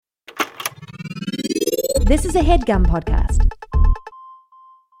This is a HeadGum podcast.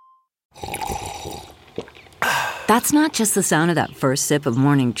 That's not just the sound of that first sip of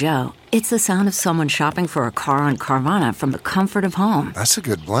Morning Joe. It's the sound of someone shopping for a car on Carvana from the comfort of home. That's a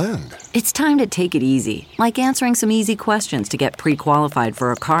good blend. It's time to take it easy, like answering some easy questions to get pre-qualified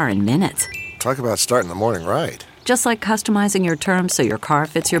for a car in minutes. Talk about starting the morning right. Just like customizing your terms so your car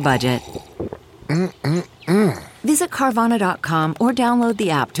fits your budget. Visit Carvana.com or download the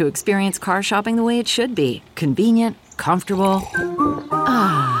app to experience car shopping the way it should be. Convenient, comfortable.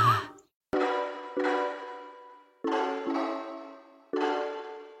 Ah.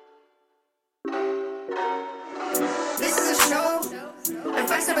 This is a show.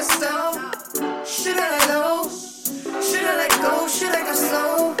 Advice of a stone. Should I let go? Should I let go? Should I go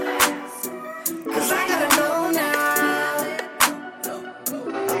slow? Cause I gotta know now.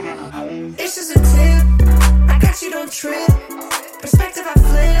 It's just a tip. I got you, don't trip. Perspective I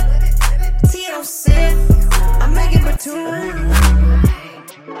flip. Tea I don't sip. I'm Megan Batoon.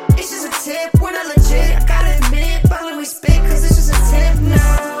 It's just a tip. We're not legit. I gotta admit. But when we spit, cause it's just a tip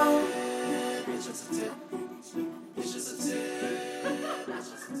now. It's just a tip. It's just a tip.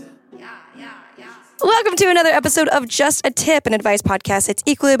 Welcome to another episode of Just a Tip, an advice podcast. It's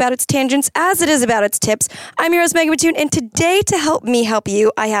equally about its tangents as it is about its tips. I'm your host, Megan Batoon, and today to help me help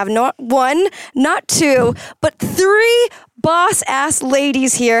you, I have not one, not two, but three boss-ass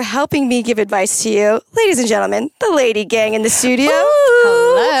ladies here helping me give advice to you. Ladies and gentlemen, the LadyGang in the studio.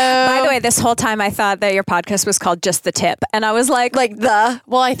 Hello. By the way, this whole time I thought that your podcast was called Just the Tip, and I was like the.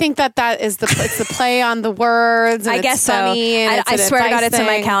 Well, I think that is it's the play on the words. And I guess it's funny, so. And I swear to God, it's in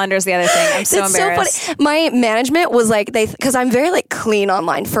my calendar. Is the other thing. I'm so It's embarrassed. so funny. My management was like, because I'm very like clean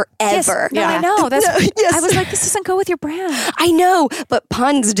online forever. No, I know. That's. Yes. I was like, this doesn't go with your brand. I know, but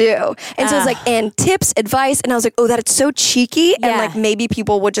puns do. And so it's like, and tips, advice. And I was like, oh, that it's so cheeky. And like maybe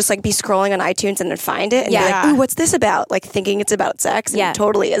people would just like be scrolling on iTunes and then find it and be like, ooh, what's this about? Like thinking it's about sex. And it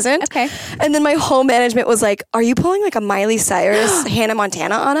totally isn't. Okay. And then my whole management was like, are you pulling like a Miley Cyrus, Hannah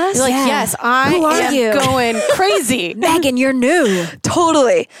Montana on us? You're like, yes, I am going crazy. Megan, you're new.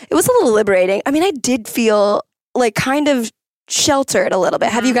 Totally. It was a little liberating. I mean, I did feel like kind of sheltered a little bit.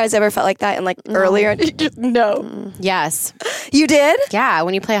 Have you guys ever felt like that in like earlier? No. Yes. You did? Yeah.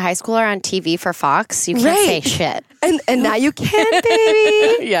 When you play a high schooler on TV for Fox, you can't say shit. And now you can,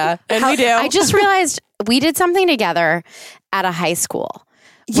 baby. Yeah. And we do. I just realized we did something together at a high school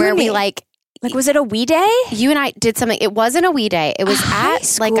where we like, was it a wee day? you and I did something. It wasn't a wee day. It was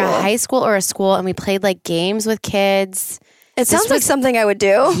at like a high school or a school, and we played like games with kids. It sounds like something I would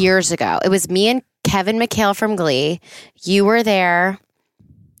do. Years ago. It was me and Kevin McHale from Glee. You were there.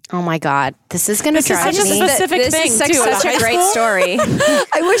 Oh my God. This is going to drive me. This is such a great story.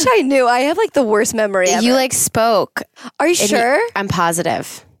 I wish I knew. I have like the worst memory ever. You like spoke. Are you sure? I'm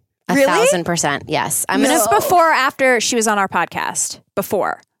positive. Really? 1,000%. Yes. I'm This is before or after she was on our podcast?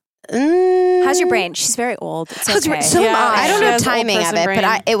 Before. How's your brain? She's very old. It's okay. So am I. I don't know timing of it,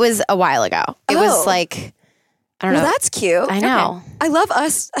 but it was a while ago. It was like, I don't know. Well, that's cute. I know. I love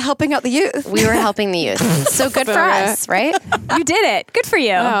us helping out the youth. We were helping the youth. So good for us, right? You did it. Good for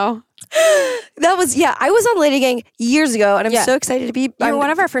you. Oh. That was, I was on LadyGang years ago, and I'm so excited to be. You were one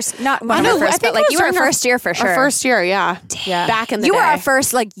of our first, not one of our first, but like you were our first year for sure. Our first year, yeah. Yeah. Back in the day. You were our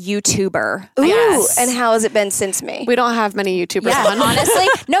first like YouTuber. Ooh, Yes. and how has it been since me? We don't have many YouTubers Yeah, on. honestly.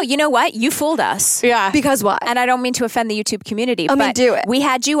 No, you know what? You fooled us. Yeah. Because what? And I don't mean to offend the YouTube community, I mean, but do it. We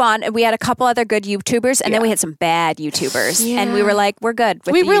had you on, and we had a couple other good YouTubers, and then we had some bad YouTubers. And we were like, we're good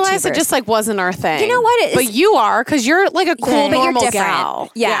with We the realized YouTubers. it just like wasn't our thing. You know what? It is- But you are, because you're like a cool, but you're normal different.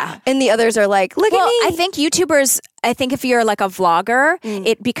 gal. Yeah. And the others are like, look Well, at me. I think YouTubers, if you're like a vlogger,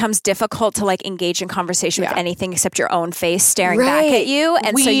 it becomes difficult to like engage in conversation with anything except your own face staring back at you.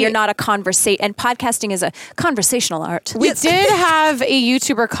 And so you're not a conversation. And podcasting is a conversational art. We did have a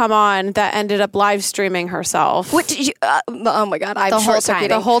YouTuber come on that ended up live streaming herself. What did you? Oh my God! I'm The whole time. short-circuiting.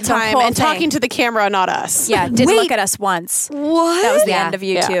 The whole time. whole and thing. talking to the camera, not us. Yeah, didn't look at us once. What? That was the end of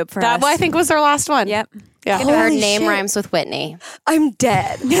YouTube for That us. I think was our last one. Yep. Yeah. Holy Her name shit. rhymes with Whitney. I'm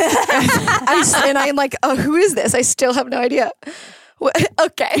dead. And I'm like, oh, who is this? I still have no idea.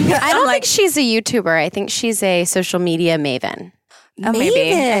 Okay. I don't think she's a YouTuber. I think she's a social media maven. Oh,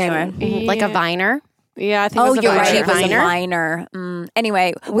 maybe. Anyway. Like a Viner. Yeah, I think Oh, it was a you're Viner. right. It was a Viner. Viner.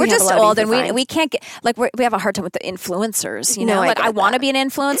 Anyway, we're have just a lot of old, and vines. we can't get like we have a hard time with the influencers. You No, know, I like get I want to that. be an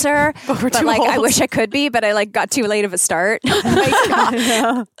influencer, but like I wish I could be, but I like got too late of a start.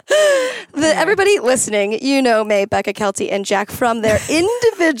 Everybody listening, you know May, Becca, Kelty, and Jack from their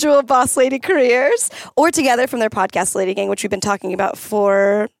individual boss lady careers, or together from their podcast LadyGang, which we've been talking about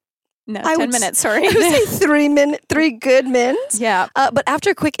for No, I 10 would minutes, sorry. I would say 3 good mins. Yeah. But after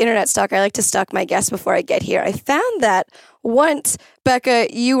a quick internet stalk, I like to stalk my guests before I get here. I found that once, Becca,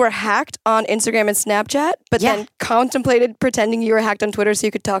 you were hacked on Instagram and Snapchat, but then contemplated pretending you were hacked on Twitter so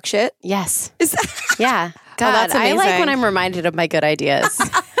you could talk shit. Yes. Is that Yeah. God, that's I like amazing. when I'm reminded of my good ideas.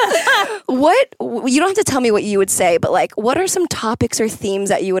 what? You don't have to tell me what you would say, but like, what are some topics or themes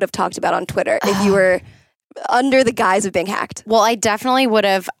that you would have talked about on Twitter if you were under the guise of being hacked? Well, I definitely would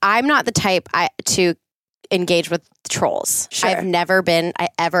have. I'm not the type to engage with trolls. Sure. I've never been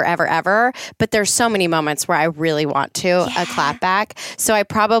ever, but there's so many moments where I really want to a clap back. So I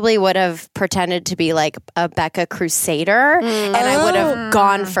probably would have pretended to be like a Becca crusader and I would have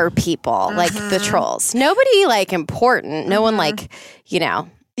gone for people like the trolls. Nobody like important. No one like,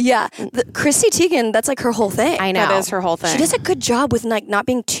 Yeah, Chrissy Teigen, that's like her whole thing. I know. That is her whole thing. She does a good job with like not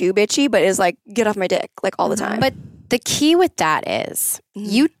being too bitchy, but is like, get off my dick like all the time. But the key with that is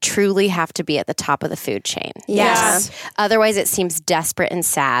you truly have to be at the top of the food chain. Yes. Otherwise it seems desperate and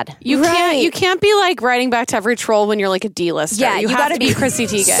sad. You can't be like writing back to every troll when you're like a D-lister. Yeah, you you have gotta to be Chrissy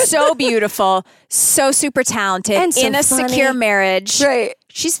Teigen. So beautiful, so super talented, And so in a funny. secure marriage. Right.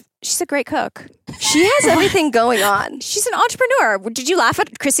 She's a great cook. She has everything going on. She's an entrepreneur. Did you laugh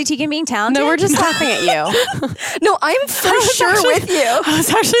at Chrissy Teigen being talented? No, we're just laughing at you. No, I'm for sure with you. I was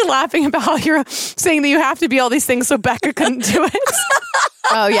actually laughing about how you're saying that you have to be all these things so Becca couldn't do it.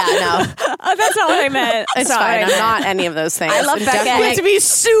 Oh yeah, no. That's not what I meant. It's fine. I'm not any of those things. I love I'm Becca. You definitely- have to be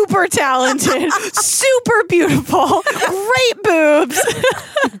super talented, super beautiful, great boobs.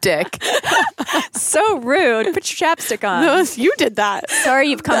 dick. So rude. Put your chapstick on. No, you did that. Sorry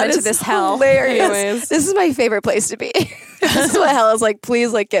you've come into this hell. Hilarious. Anyways. This is my favorite place to be. This is what hell is like.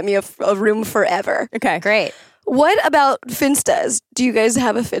 Please, like, get me a room forever. Okay. Great. What about Finstas? Do you guys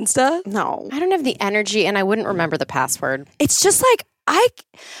have a Finsta? No. I don't have the energy and I wouldn't remember the password. It's just like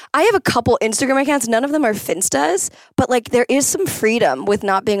I have a couple Instagram accounts. None of them are Finstas, but like there is some freedom with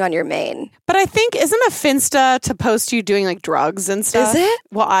not being on your main. But I think, isn't a Finsta to post you doing like drugs and stuff? Is it?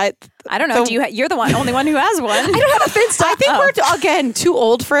 Well, I don't know. You're the only one who has one. I don't have a Finsta. I think we're, again, too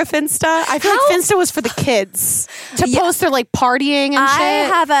old for a Finsta. I feel like Finsta was for the kids to post their like partying and I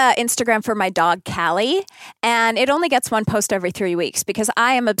shit. have a Instagram for my dog Callie, and it only gets one post every 3 weeks because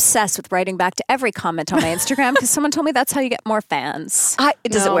I am obsessed with writing back to every comment on my Instagram because someone told me that's how you get more fans.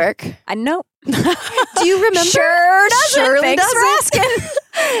 Does it work? I know. Do you remember? Sure doesn't. Surely Thanks for doesn't.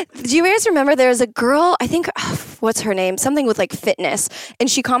 asking. Do you guys remember there was a girl, I think, what's her name? Something with like fitness. And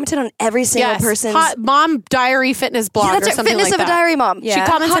she commented on every single person's. Hot mom diary fitness blog Yeah, that's or right. something Fitness like of that. a diary mom. She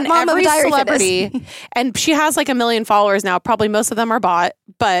comments Hot on mom of every diary celebrity. fitness. And she has like 1 million followers now. Probably most of them are bot.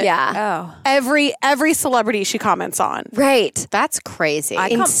 But Yeah. Oh. every celebrity she comments on. Right. That's crazy.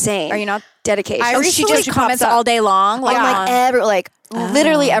 Insane. Are you not? Dedication. I Oh, recently she just she comments pops up. all day long. on like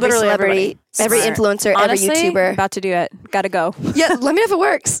literally every Literally celebrity, every Smart. influencer, Honestly, every YouTuber. about to do it. Gotta go. Yeah, let me know if it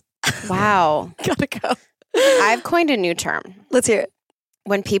works. Wow. Gotta go. I've coined a new term. Let's hear it.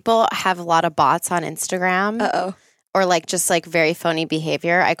 When people have a lot of bots on Instagram Uh-oh. or like just like very phony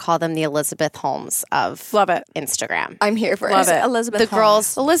behavior, I call them the Elizabeth Holmes of Love it. Instagram. I'm here for Love it. Elizabeth The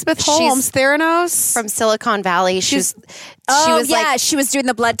girls Elizabeth She's Holmes, Theranos. from Silicon Valley, she was yeah, she was doing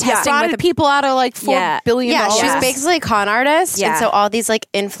the blood testing Spotted with the people out of like $4 billion. Yeah, she was Yes. basically a con artist. Yeah. And so all these like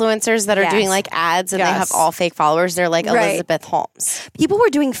influencers that are Yes. doing like ads and they have Yes. all fake followers, they're like Right. Elizabeth Holmes. People were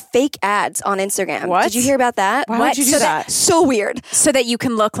doing fake ads on Instagram. What? Did you hear about that? Why would you do So that? So weird. so that you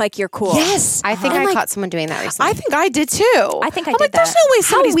can look like you're cool. Yes. I think And, I like, caught someone doing that recently. I think I did too. I think I I'm did like, there's that. no way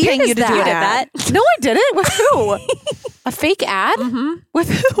somebody's weird paying is you to that? do You did that. No, I didn't. With who? A fake ad? Mm-hmm. With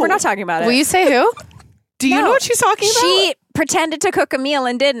who? We're not talking about it. Will you say who? Do you know what she's talking about? She pretended to cook a meal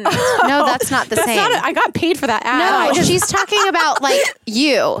and didn't. No, that's not the That's same. not it. I got paid for that ad. No, she's talking about like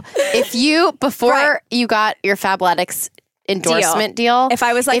you. If you before you got your Fabletics endorsement deal. If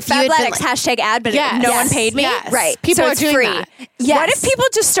I was like you had been Fabletics hashtag ad, but Yes. no one paid me, Yes. right? People so are it's doing free. that. Yes. What if people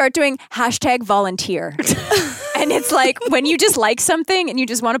just start doing hashtag volunteer? And it's like when you just like something and you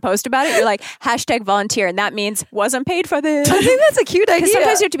just want to post about it, you're like hashtag volunteer, and that means wasn't paid for this. I think that's a cute idea. Because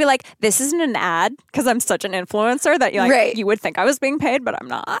sometimes you have to be like, this isn't an ad because I'm such an influencer that you're like, Right. you would think I was being paid, but I'm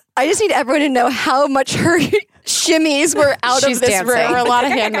not. I just need everyone to know how much her shimmies were out She's of this dancing. There were a room. lot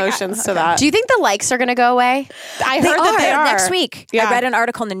of hand motions to that. Do you think the likes are going to go away? I heard that they are. Next week. Yeah. I read an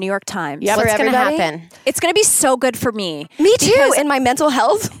article in the New York Times. Yep. What's For going to everybody? happen? It's going to be so good for me. Me too, Because- in my mental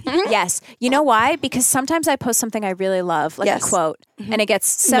health. Yes. You know why? Because sometimes I post something I really love, like Yes. a quote, and it gets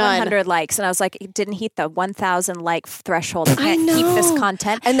 700 likes. And I was like, it didn't hit the 1,000 like threshold. I can't keep this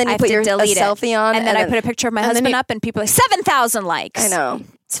content. And then you I have put to a delete selfie on, And then and I then- put a picture of my and then husband you- up, and people are like, 7,000 likes. I know.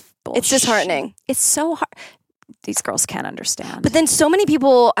 It's It's disheartening. It's so hard. these girls can't understand. But then so many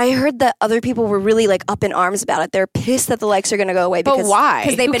people, I heard that other people were really like up in arms about it. They're pissed that the likes are going to go away. But why?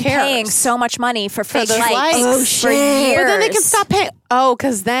 Because they've Who been cares? paying so much money for fake those likes, likes. for years. But then they can stop paying. Oh,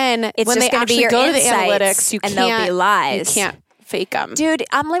 because then It's when just they gonna be actually your go to the insights, analytics, you and can't. they'll be lies. You can't fake them. Dude,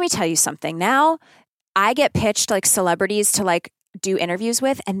 let me tell you something. Now, I get pitched like celebrities to like do interviews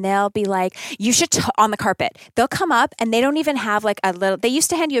with, and they'll be like, you should on the carpet. They'll come up and they don't even have like a little, they used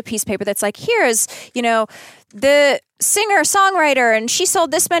to hand you a piece of paper that's like, here's, the singer, songwriter, and she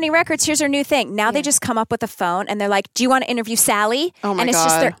sold this many records. Here's her new thing. Now they just come up with a phone and they're like, do you want to interview Sally? Oh my and it's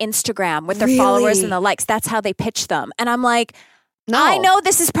just God. their Instagram with their followers and the likes. That's how they pitch them. And I'm like, No. I know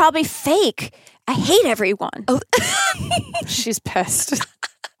this is probably fake. I hate everyone. Oh, She's pissed.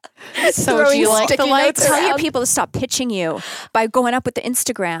 So do Throwing you like sticky the likes? notes tell your around. people to stop pitching you by going up with the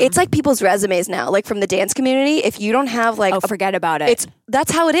Instagram. It's like people's resumes now, like from the dance community. If you don't have like, forget about it.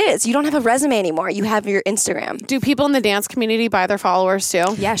 that's how it is. You don't have a resume anymore. You have your Instagram. Do people in the dance community buy their followers too?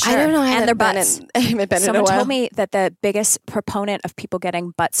 Yeah, sure. I don't know. I and their haven't butts. I haven't been in a Someone while. told me that the biggest proponent of people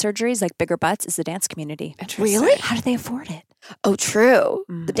getting butt surgeries, like bigger butts, is the dance community. Really? How do they afford it? Oh, true.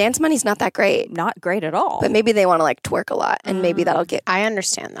 The dance money's not that great, Not great at all. but maybe they want to like twerk a lot, and maybe that'll get. I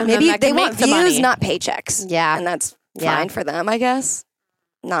understand that. Maybe that they can want make the views, money. not paychecks. Yeah. and that's Yeah. fine for them, I guess.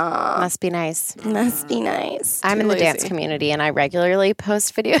 Nah, Must be nice. must be nice. I'm in the lazy. dance community and I regularly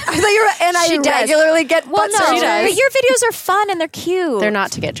post videos. I thought you were, and She I does. regularly get well, butt no, surgery. but your videos are fun and they're cute. They're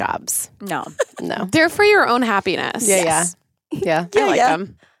not to get jobs. No. No. They're for your own happiness. Yeah. I like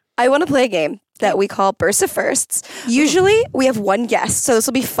them. I want to play a game that we call Burst of Firsts. Usually we have one guest, so this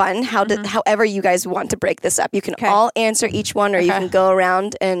will be fun. However you guys want to break this up. You can all answer each one, or you can go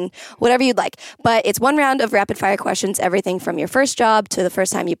around and whatever you'd like. But it's one round of rapid fire questions, everything from your first job to the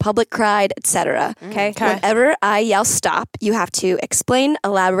first time you public cried, etc. Okay. Whenever I yell stop, you have to explain,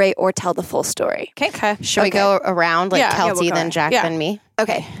 elaborate, or tell the full story. Okay. Should we go around like Yeah. Yeah, Kelty, we'll go then around. Jack, Yeah. then me?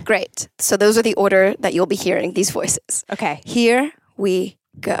 Okay, great. So those are the order that you'll be hearing these voices. Okay. Here we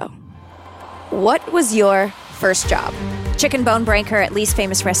go. What was your first job? Chicken bone breaker at least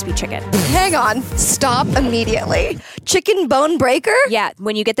famous recipe chicken. Hang on. Stop immediately. Chicken bone breaker? Yeah,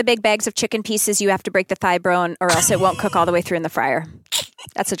 when you get the big bags of chicken pieces, you have to break the thigh bone or else it won't cook all the way through in the fryer.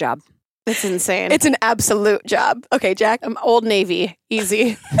 That's a job. It's insane. It's an absolute job. Okay, Jack. Old Navy.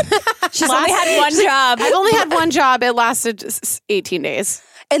 Easy. She's only had one job. I've only had one job. It lasted 18 days.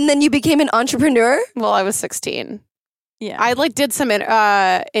 And then you became an entrepreneur? Well, I was 16. Yeah. I did some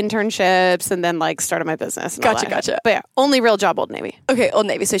internships and then started my business. And all Gotcha, that. gotcha. But yeah, only real job, Old Navy. Okay, Old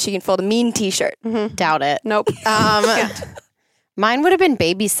Navy, so she can fold a mean t-shirt. Doubt it. Nope. Mine would have been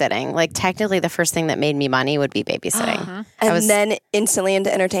babysitting. Like technically the first thing that made me money would be babysitting. And then instantly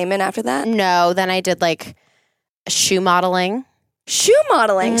into entertainment after that? No, then I did like shoe modeling. Shoe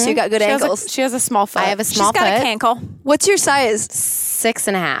modeling, so you got good ankles. She has a small foot. I have a small She's got foot. a cankle. What's your size?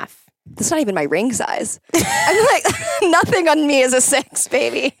 6.5. That's not even my ring size. I'm like, nothing on me is a 6,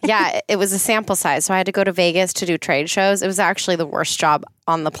 baby. Yeah, it was a sample size. So I had to go to Vegas to do trade shows. It was actually the worst job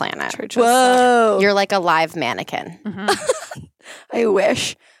on the planet. Whoa. You're like a live mannequin. I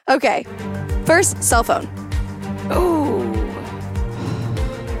wish. Okay. First, cell phone.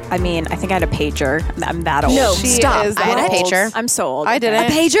 I mean, I think I had a pager. I'm that old. No, She stop. is I had a that old. pager. I'm so old. I didn't. A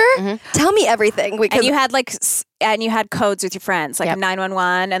pager? Tell me everything. Wait, And 'cause- you had and you had codes with your friends, like Yep. a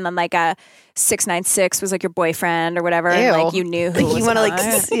 911, and then like a 696 was like your boyfriend or whatever. Ew. And like you knew who You was wanna, on. like,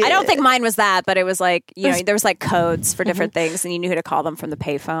 see I don't it. think mine was that, but it was like there was like codes for different things, and you knew who to call them from the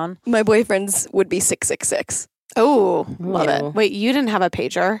payphone. my boyfriend's would be 666. Oh, Love it. Wait, you didn't have a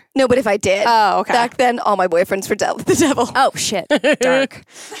pager? No, but if I did. Oh, okay. Back then, all my boyfriends were the devil. Oh shit, dark.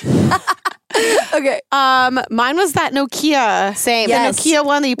 Okay. Mine was that Nokia. Same. Yes. The Nokia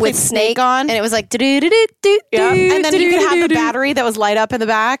one that you put With Snake on. And it was like do-do-do-do-do. Yeah. And then you could have the battery that was light up in the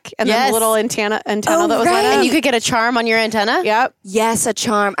back, and then Yes. the little antenna Oh, that was light right. up. And you could get a charm on your antenna. Yep. Yes, a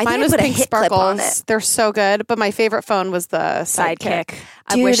charm. I Mine think was I put a pink hit clip on sparkles. it. They're so good, but my favorite phone was the Sidekick.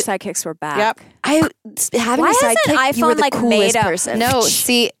 I wish Dude. sidekicks were back. Yep. Having Why a hasn't sidekick, you were iPhone, the like, coolest made up- person. No,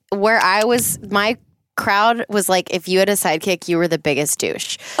 see, where I was, my crowd was like, if you had a sidekick, you were the biggest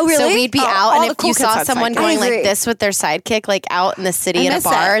douche. Oh, really? So we'd be Oh, out, all and the if cool you kids saw had someone sidekicks. going I agree. like this with their sidekick, like out in the city in a miss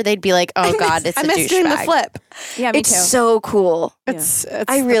bar, it. they'd be like, oh God, it's I a miss doing the douchebag. flip. Yeah, me It's too. so cool. It's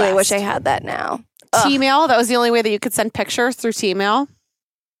I the really wish best. I had that now. T-mail. That was the only way that you could send pictures through T-mail.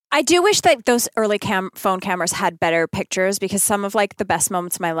 I do wish that those early phone cameras had better pictures, because some of like the best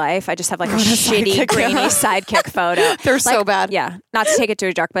moments of my life, I just have like a shitty, sidekick grainy camera. sidekick photo. They're so bad. Yeah, not to take it to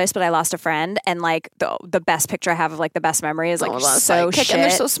a dark place, but I lost a friend, and like the best picture I have of like the best memory is like Oh, so Sidekick, shit. and they're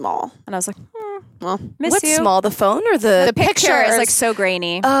so small. And I was like, Well, miss What's you. small, the phone or the The picture is pictures. like so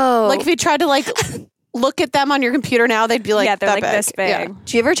grainy. Oh, like if you tried to like look at them on your computer now, they'd be like, yeah, they're that like big. this big. Yeah.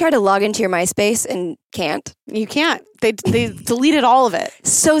 Do you ever try to log into your MySpace and can't? You can't. They deleted all of it.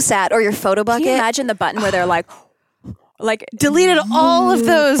 So sad. Or your photo bucket. Can you imagine the button where they're like Deleted all of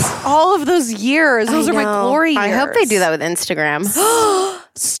those years. Those are my glory years. I hope they do that with Instagram.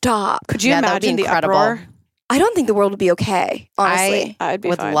 Stop. Could you Yeah, that would be imagine the incredible. uproar? I don't think the world would be okay, honestly. I'd be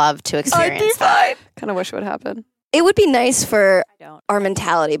would fine. love to experience that. Kind of wish it would happen. It would be nice for our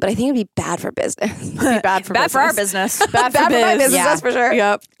mentality, but I think it'd be bad for business. It'd be bad for bad for our business. Bad for bad for my biz. business, Yeah. that's for sure.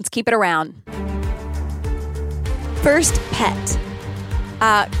 Yep. Let's keep it around. First pet.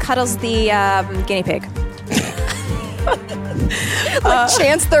 Cuddles the guinea pig. Like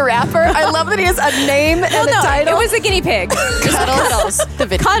Chance the Rapper. I love that he has a name and a title. It was a guinea pig. Cuddles. Cuddles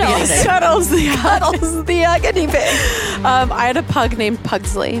the Cuddles the guinea pig. I had a pug named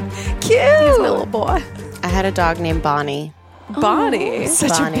Pugsley. Cute. He's my little boy. I had a dog named Bonnie. Bonnie.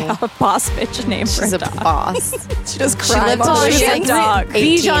 Bonnie. A boss bitch name for She's a a dog. boss. She does She crime lived on till the she was weekends. dog.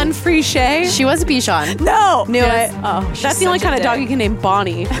 18. Bichon Frichet. She was a Bichon. No. Knew it. Oh, That's the only kind of dog you can name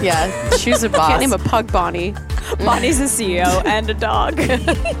Bonnie. Yeah, she was a boss. Can't name a pug Bonnie. Bonnie's a CEO and a dog.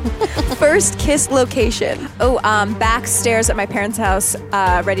 First kiss location. Oh, backstairs at my parents' house,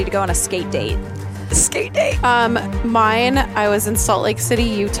 ready to go on a skate date. Skate date. Mine, I was in Salt Lake City,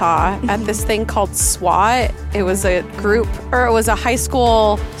 Utah at this thing called SWAT. It was a high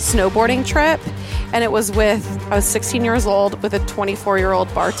school snowboarding trip. And it was I was 16 years old with a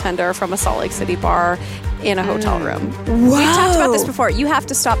 24-year-old bartender from a Salt Lake City bar in a hotel room. We've talked about this before. You have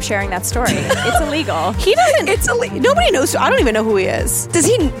to stop sharing that story. It's illegal. He doesn't, it's illegal. Nobody knows. I don't even know who he is.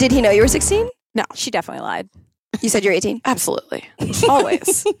 Did he know you were 16? No. She definitely lied. You said you're 18? Absolutely.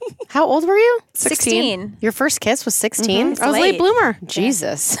 Always. How old were you? 16. Your first kiss was 16? I was late. late bloomer.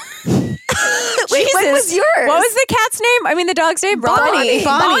 Jesus. Wait, what was yours? What was the cat's name? I mean, the dog's name? Bonnie.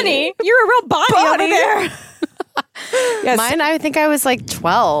 Bonnie. You're a real Bonnie over there. Yes. Mine, I think I was like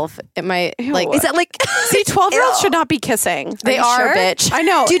 12. It might, like, Is that like... See, 12-year-olds should not be kissing. they you are, sure? bitch. I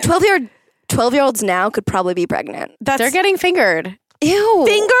know. Dude, 12-year-olds now could probably be pregnant. They're getting fingered. Ew.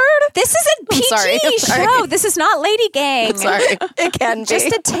 fingered. This is a PG sorry. I'm sorry. show. This is not LadyGang. Sorry. It can be. Just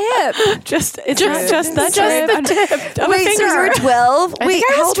a tip. Just the tip of a Wait, finger. so you were 12? I Wait,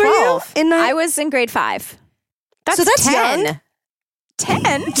 think I how was old were you? 12. In I was in grade 5. So that's 10. young. 10?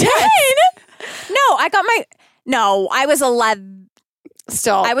 10? No, I was 11.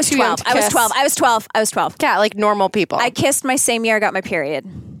 Still, I was too young 12. to I was kiss. 12. I was 12. Yeah, like normal people. I kissed my same year I got my period.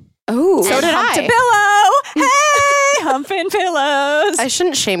 Oh. So did Humped a I. pillow. Hey, humping pillows. I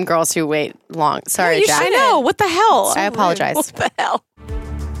shouldn't shame girls who wait long. Sorry, Jack. I know. What the hell? I apologize. What the hell?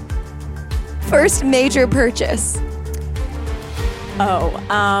 First major purchase.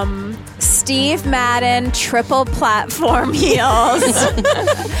 Steve Madden triple platform heels.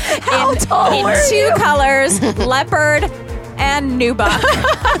 How tall in were 2 you? colors, leopard and nubuck.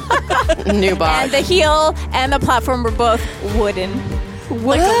 New And box. the heel and the platform were both wooden.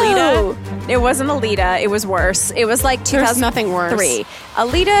 Like Whoa. Alita. It wasn't Alita. It was worse. It was like 2003. There's nothing worse.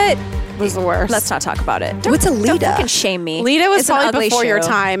 Alita Was the worst. Let's not talk about it. What's Don't Alita? fucking shame me. Lita was It's an probably ugly before your shoe.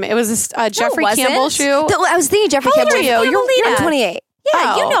 time. It was a Jeffrey wasn't. Campbell shoe. I was thinking Jeffrey How old Campbell. are you? You're I'm 28.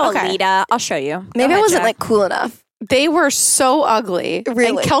 Yeah, you Oh, know okay. Alita. I'll show you. Maybe Go I ahead, wasn't Jack. like cool enough. They were so ugly.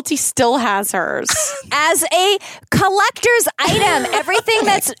 Really? And Kelty still has hers. As a collector's item, everything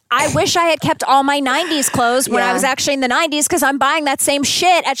that's. I wish I had kept all my 90s clothes when I Yeah. was actually in the 90s because I'm buying that same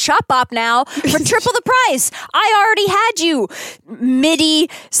shit at Shop Bop now for triple the price. I already had you. Midi,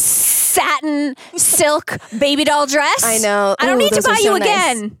 satin, silk, baby doll dress. I know. I don't Ooh, need to those are buy so you nice.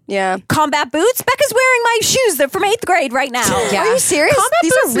 again. Yeah. Combat boots. Becca's wearing my shoes. They're from 8th grade right now. Yeah. Are you serious? Combat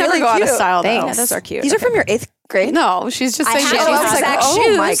These boots are really never go out of cute. style, though. Thanks. Those are cute. These are from your 8th grade? No, she's just I saying had she those I has was like, exact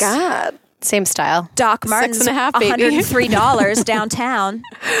oh my shoes. God. Same style. Doc Martens, 6.5, baby. $103 downtown.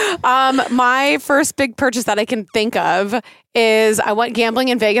 My first big purchase that I can think of is I went gambling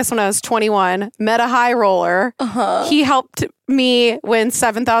in Vegas when I was 21, met a high roller. He helped me win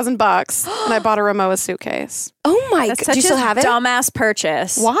 $7,000 and I bought a Rimowa suitcase. Oh my That's God. such Do you still a have it? dumbass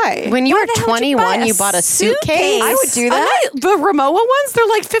purchase. Why? When you were the hell would you buy 21, a you bought a suitcase? suitcase. I would do that. The Rimowa ones, they're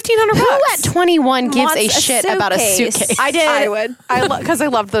like $1,500. Who at 21 gives Wants a a shit about a suitcase? suitcase? I did. I would. Because I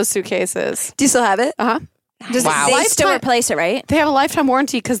loved those suitcases. Do you still have it? Does Wow. they still Lifetime- replace it, right? They have a lifetime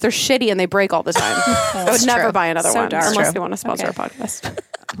warranty because they're shitty and they break all the time. I would never true. buy another So one dark. unless True. they want to sponsor our podcast.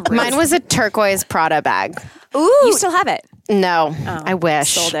 Mine was a turquoise Prada bag. Ooh. You still have it. No, I wish.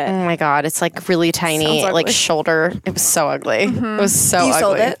 sold it. Oh my God. It's like really tiny, Sounds like ugly. shoulder. It was so ugly. It was so You ugly.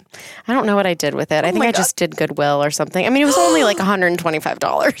 sold it? I don't know what I did with it. I think I just did Goodwill or something. I mean, it was only like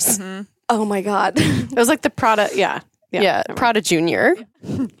 $125. Oh my God. It was like the Prada, yeah. Yeah, Prada Junior.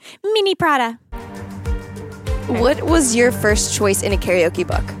 Mini Prada. What was your first choice in a karaoke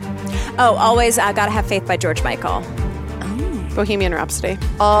book? Oh, always Gotta Have Faith by George Michael. Bohemian Rhapsody.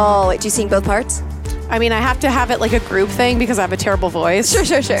 Oh, wait, do you sing both parts? I mean, I have to have it like a group thing because I have a terrible voice.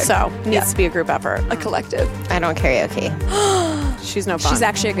 Sure. So it needs to be a group effort. A collective. I don't karaoke. She's no fun. She's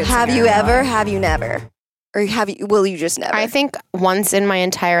actually a good Have singer. you ever? Have you never? Or will you just never? I think once in my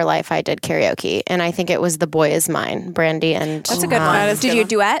entire life I did karaoke, and I think it was The Boy Is Mine, Brandy and... That's a good one. Did you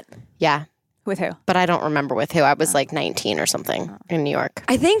duet? Yeah. With who? But I don't remember with who. I was like 19 or something in New York.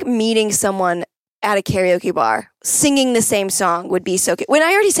 I think meeting someone at a karaoke bar singing the same song would be so good. When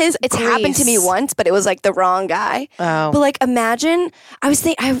I already say this, it's happened to me once, but it was like the wrong guy. Oh. But like imagine, I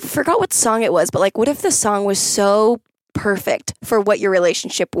forgot what song it was, but like what if the song was so perfect for what your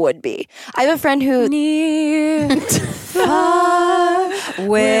relationship would be? I have a friend who... Near, far,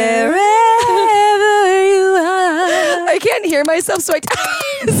 wherever you are. I can't hear myself, so I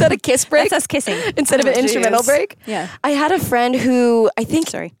instead of kiss break. That's us kissing. Instead of an instrumental break. Yeah. I had a friend who, I think...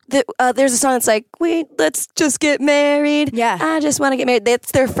 Sorry. There's a song that's like, let's just get married. Yeah. I just want to get married.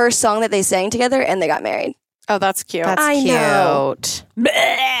 That's their first song that they sang together, and they got married. Oh, that's cute. That's I cute. know.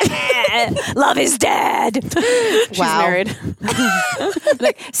 Love is dead. She's Wow. married.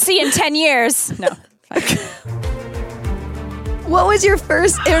 Like, see you in 10 years. No. What was your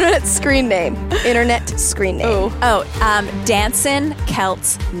first internet screen name? Dancin'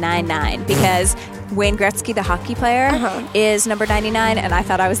 Celts 99 because Wayne Gretzky, the hockey player, is number 99, and I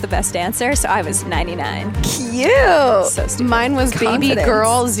thought I was the best dancer, so I was 99. Cute. So stupid. Mine was Baby Confidence.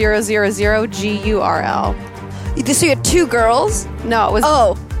 Girl 000 GURL. So you had two girls? No, it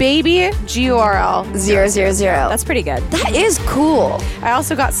was Baby GURL 000. That's pretty good. That is cool. I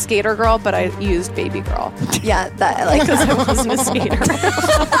also got Skater Girl, but I used Baby Girl. Yeah, that I like. Because I wasn't a skater.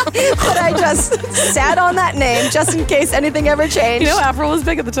 But I just sat on that name just in case anything ever changed. You know, Avril was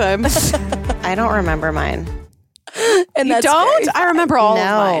big at the time. I don't remember mine. And You that's don't? great. I remember all of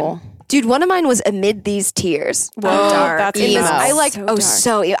mine. No. Dude, one of mine was Amid These Tears. Whoa, dark. that's In this- Emo. I like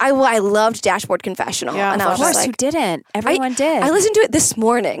So dark. I loved Dashboard Confessional. Yeah, and I of was Of just course, like, you didn't. Everyone did. I listened to it this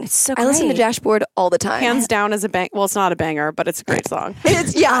morning. It's so I listen to great. Dashboard all the time. Hands down is a bang. Well, it's not a banger, but it's a great song.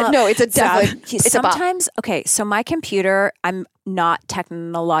 It's it's a definitely it's a bop. Sometimes, okay, so my computer, I'm not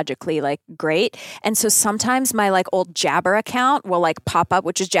technologically like great, and so sometimes my like old Jabber account will like pop up,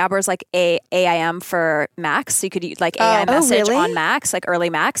 which is Jabber is like AIM for Macs, so you could use like AI message really? on Macs, like early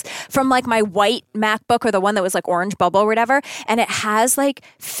Macs, from like my white MacBook or the one that was like orange bubble or whatever, and it has like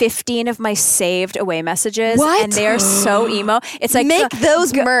 15 of my saved away messages. What? And they're so emo. It's like Make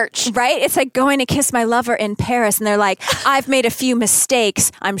those merch. right? It's like going to kiss my lover in Paris, and they're like, I've made a few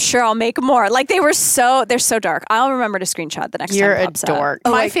mistakes. I'm sure I'll make more. Like they're so dark. I'll remember to screenshot the next You're time. a it pops up. dork.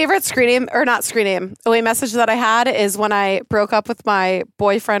 My favorite away message that I had is when I broke up with my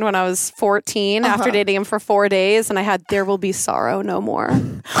boyfriend when I was 14 after dating him for 4 days, and I had "There Will Be Sorrow No More"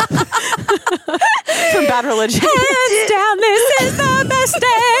 from Bad Religion. Hands down, this is the best day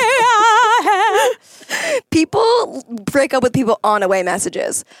I have. People break up with people on away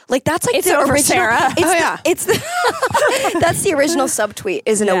messages. Like that's like It's the over, original. Sarah. It's that's the original subtweet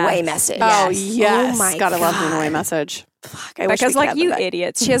is an away message. Oh yes, Oh my gotta love an God. away message. I wish we Because could like have you that.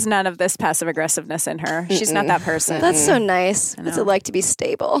 idiots, she has none of this passive aggressiveness in her. She's not that person. That's so nice. What's it like to be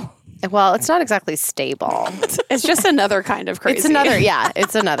stable? Well, it's not exactly stable. It's just another kind of crazy.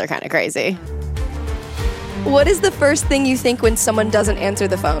 It's another kind of crazy. What is the first thing you think when someone doesn't answer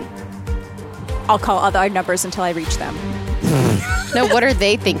the phone? I'll call other numbers until I reach them. No, what are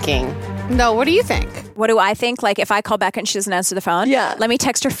they thinking? No, what do you think? What do I think? Like, if I call back and she doesn't answer the phone, Yeah. let me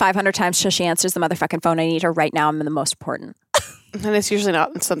text her 500 times till she answers the motherfucking phone. I need her right now. I'm the most important. And it's usually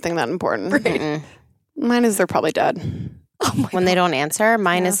not something that important. Right. Mine is they're probably dead. When they don't answer,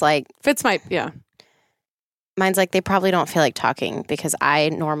 mine is like, Fitz might, yeah. mine's like they probably don't feel like talking because I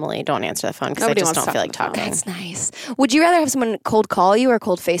normally don't answer the phone because I Nobody just wants don't to feel like talk on the talking. That's nice. Would you rather have someone cold call you or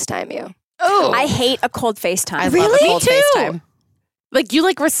cold FaceTime you? Oh, I hate a cold FaceTime. I love Really? a cold Me too. FaceTime. like you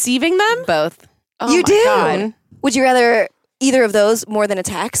like receiving them? Both. Oh You my do? God. Would you rather either of those more than a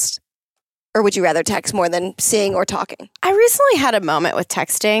text? Or would you rather text more than seeing or talking? I recently had a moment with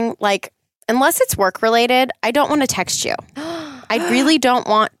texting. Like, unless it's work related, I don't want to text you. I really don't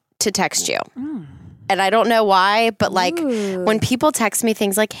want to text you. And I don't know why, but like when people text me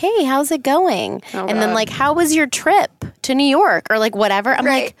things like, hey, how's it going? Oh, and then God. like, how was your trip to New York? Or like whatever. I'm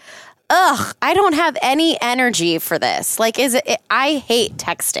Right. like, ugh, I don't have any energy for this. Like, I hate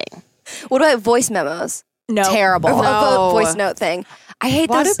texting. What about voice memos? No. Terrible. Or No. a voice note thing. I hate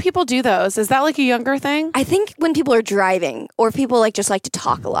Why those. do people do those? Is that like a younger thing? I think when people are driving or people like just like to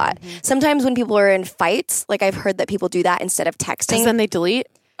talk a lot. Sometimes when people are in fights, like I've heard that people do that instead of texting. Because then they delete.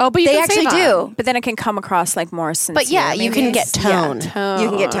 Oh, but you They can say actually that. do. But then it can come across like more sincere. But yeah, you can maybe. get tone. You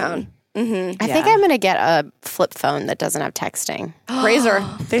can get tone. I think I'm going to get a flip phone that doesn't have texting. Razor.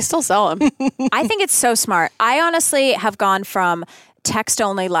 They still sell them. I think it's so smart. I honestly have gone from text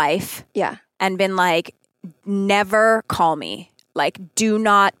only life Yeah. and been like, never call me. Like, do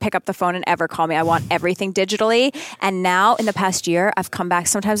not pick up the phone and ever call me. I want everything digitally. And now in the past year, I've come back.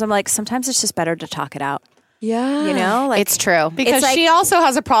 Sometimes I'm like, sometimes it's just better to talk it out. Yeah. You know? Like, It's true. Because like- she also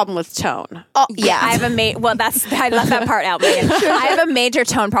has a problem with tone. Oh, yeah, I have a I left that part out, Megan. I have a major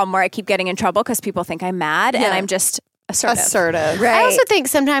tone problem where I keep getting in trouble because people think I'm mad and I'm just assertive. Right. I also think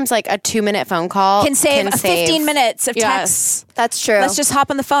sometimes like a 2-minute phone call Can save 15 minutes of text. That's true. Let's just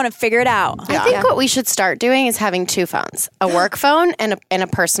hop on the phone and figure it out. I think what we should start doing is having 2 phones, a work phone and a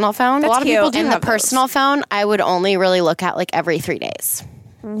personal phone. That's a lot of cute. people do. And the have those. personal phone, I would only really look at like every 3 days.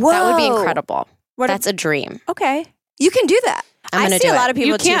 Whoa. That would be incredible. What That's a dream. Okay. You can do that. I'm I going to see do a lot it. of people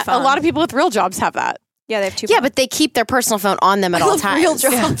You with 2 can't. A phones. lot of people with real jobs have that. Yeah, they have 2 Yeah, phones. but they keep their personal phone on them at all times. Real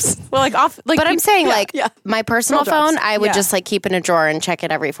jobs. Well, like off. Like, But I'm saying like my personal Real jobs. phone, I would Yeah. just like keep in a drawer and check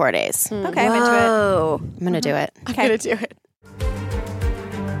it every 4 days. Okay, I'm into it. Oh. I'm going to do it. I'm gonna do it.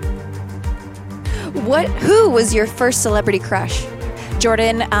 Who was your first celebrity crush?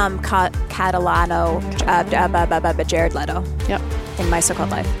 Jordan Catalano, Jared Leto Yep. in My So-Called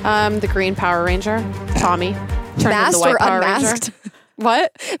Life. The Green Power Ranger, Tommy. Turned into Masked the White or Power unmasked? Ranger.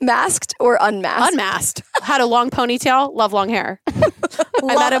 What? Masked or unmasked? Unmasked. Had a long ponytail. Love long hair.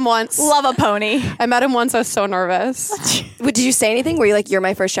 I met him once. Love a pony. I met him once. I was so nervous. Did you say anything? Were you like, you're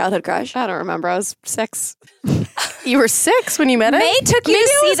my first childhood crush? I don't remember. I was 6. You were 6 when you met him? May took you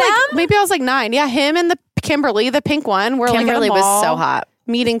to see them? Maybe I was like 9. Yeah, him and the Kimberly, the pink one. We're Kimberly like at a was mall, so hot.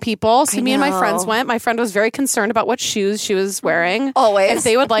 meeting people. So me and my know. friends went. My friend was very concerned about what shoes she was wearing. Always. If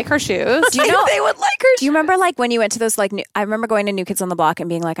they would like her shoes. Do you know they would like her. Do you remember like when you went to those like I remember going to New Kids on the Block and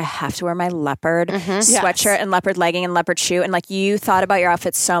being like I have to wear my leopard sweatshirt and leopard legging and leopard shoe and like you thought about your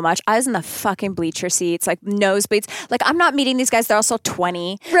outfit so much. I was in the fucking bleacher seats, like nosebleeds. Like I'm not meeting these guys. They're also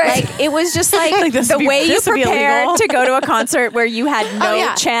 20. Right. Like it was just like, this the would be- way you this would be prepared illegal. to go to a concert where you had no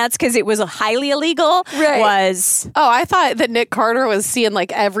yeah. chance because it was highly illegal was Oh, I thought that Nick Carter was seeing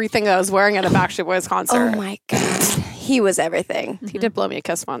like everything that I was wearing at a Backstreet Boys concert. Oh my God. He was everything. He did blow me a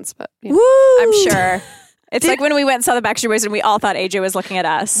kiss once, but yeah. Woo! I'm sure. It's like when we went and saw the Backstreet Boys and we all thought AJ was looking at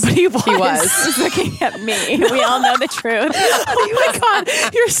us. He was. He's looking at me. We all know the truth. Oh my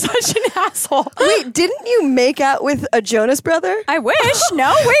God, you're such an asshole. Wait, didn't you make out with a Jonas brother? I wish.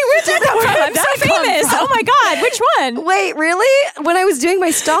 No, wait, where'd that come from? I'm so famous. Oh my God, which one? Wait, really? When I was doing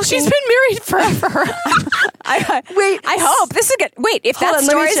my stalking. She's been married forever. Wait, I hope this is good. Wait, if Hold that on,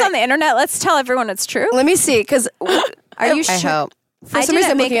 let me story's check. on the internet, let's tell everyone it's true. Let me see, because Are you I sure? hope. for I some reason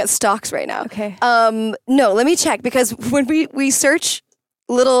didn't I'm make looking it- at stocks right now. Okay. No, let me check, because when we search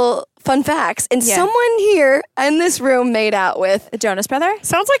little fun facts, and Yeah. someone here in this room made out with The Jonas Brother?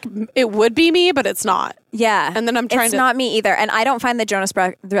 Sounds like it would be me, but it's not. Yeah. And then I'm trying it's to- not me either. And I don't find the Jonas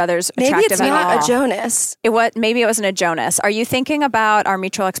Brothers maybe attractive it's at not all. a Jonas. Maybe it wasn't a Jonas. Are you thinking about our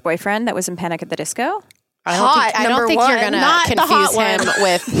mutual ex-boyfriend that was in Panic at the Disco? I Hot, don't number think one. you're going to Not the hot confuse him one.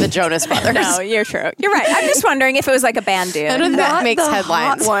 with the Jonas Brothers. No, you're true. You're right. I'm just wondering if it was like a band dude. None of that Not makes the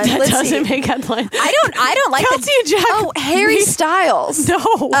headlines. hot one. That Let's doesn't see. make headlines. I don't like Kelsey and Jack. Oh, Harry Styles. No.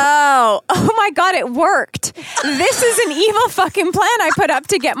 Oh my God, it worked. This is an evil fucking plan I put up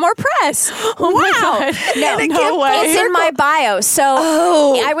to get more press. Oh my Wow. God. No, No way. It's in my bio. So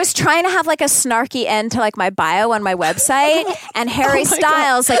Oh. I was trying to have like a snarky end to like my bio on my website. And Harry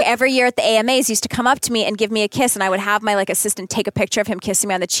Styles, like every year at the AMAs, used to come up to me and give me a kiss. And I would have my like assistant take a picture of him kissing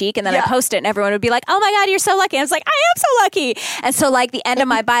me on the cheek. And then I post it and everyone would be like, oh my God, you're so lucky. And I was like, I am so lucky. And so like the end of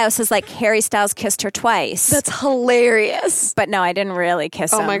my bio says like Harry Styles kissed her twice. That's hilarious. But no, I didn't really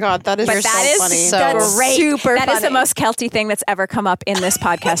kiss him. Oh my God, that is But so that is funny. So great. super That is the funny. most Kelty thing that's ever come up in this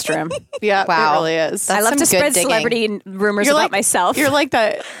podcast room. Yeah, Wow. it really is. That's I love some to good spread digging. celebrity rumors about myself. You're like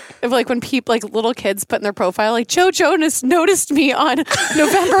that. Like when people, like little kids put in their profile, like Joe Jonas noticed me on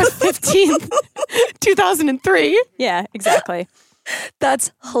November 15th, 2003. Yeah, exactly.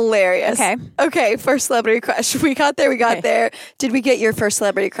 That's hilarious. Okay, first celebrity crush. We got there, there. Did we get your first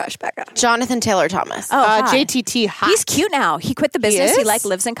celebrity crush, Becca? Jonathan Taylor Thomas. Oh, hot. JTT hot. He's cute now. He quit the business. He is? like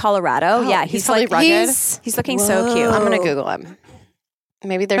lives in Colorado. Yeah, he's totally like rugged. He's looking so cute. I'm going to Google him.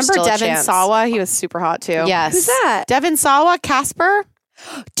 Maybe there's Remember still Devin a chance. Sawa? He was super hot too. Yes. Who's that? Devin Sawa, Casper.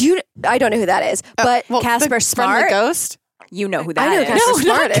 I don't know who that is, but Well, Casper the friend of Smart? the ghost. You know who that I know is. Casper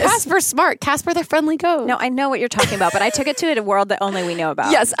Smart not is. Casper Smart. Casper the Friendly Ghost. No, I know what you're talking about, but I took it to a world that only we know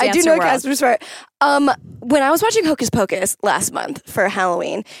about. Yes, I do Dancer know world. Casper Smart. When I was watching Hocus Pocus last month for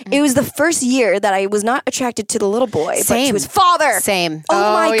Halloween, it was the first year that I was not attracted to the little boy, but to Same. his father. Same.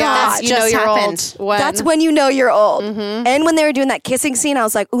 Oh my yeah, God. you know Just you're happened. old. When? That's when you know you're old. And when they were doing that kissing scene, I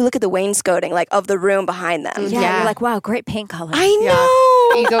was like, ooh, look at the wainscoting like of the room behind them. Yeah, you're like, wow, great paint color. I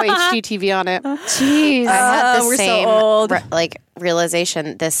know. You go HGTV on it. Jeez. I had the we're so same old.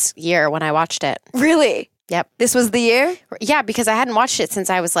 realization this year when I watched it. Really? Yep. This was the year? Yeah, because I hadn't watched it since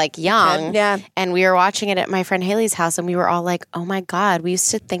I was like young. Yeah. And we were watching it at my friend Haley's house and we were all like, oh my God, we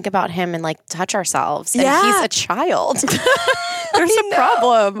used to think about him and like touch ourselves. And Yeah. he's a child. There's a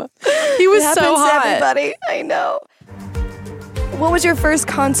problem. He was It happens so to hot. everybody. I know. What was your first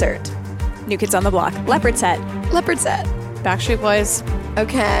concert? New Kids on the Block. Leopard set. Leopard set. Backstreet Boys.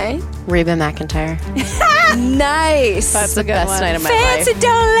 Okay. Reba McEntire. Nice. That's the a good best one. night of my Fancy, life.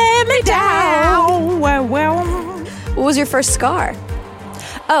 don't let me down. What was your first scar?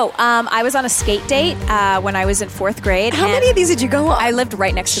 Oh, I was on a skate date when I was in 4th grade. How and many of these did you go on? I lived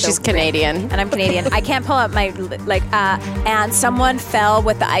right next to the She's Canadian. and I'm Canadian. I can't pull up my and someone fell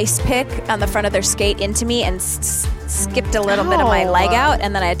with the ice pick on the front of their skate into me and skipped a little bit of my leg out,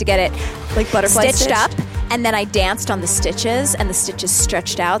 and then I had to get it Like butterfly stitched stitch? up. And then I danced on the stitches, and the stitches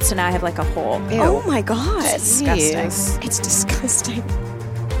stretched out, so now I have like a hole. Oh my God. Disgusting. It's disgusting.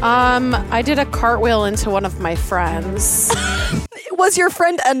 I did a cartwheel into one of my friends. Was your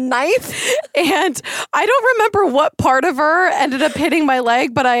friend a knife? And I don't remember what part of her ended up hitting my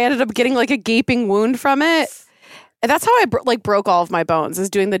leg, but I ended up getting like a gaping wound from it. And that's how I broke all of my bones, is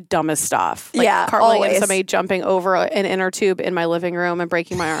doing the dumbest stuff. Like Yeah, cartwheeling always. into somebody, jumping over an inner tube in my living room and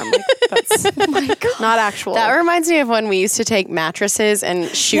breaking my arm. Like, that's not actual. That reminds me of when we used to take mattresses and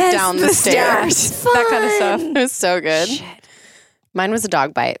shoot Yes, down the the stairs. stairs. that kind of stuff. It was so good. Mine was a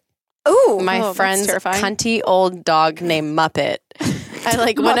dog bite. Ooh. My that's friend's terrifying. cunty old dog named Muppet. I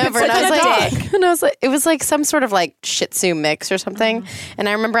like went Muppet's over and such I was a like, dog. and I was like, it was like some sort of like Shih Tzu mix or something. And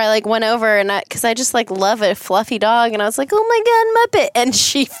I remember I like went over and because I just like love a fluffy dog, and I was like, oh my God, Muppet! And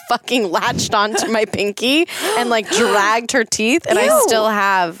she fucking latched onto my pinky and like dragged her teeth, and I Ew. still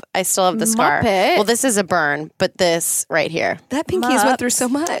have the scar. Muppet? Well, this is a burn, but this right here. That pinky has went through so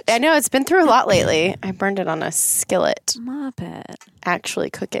much. I know it's been through a lot lately. I burned it on a skillet, Muppet. actually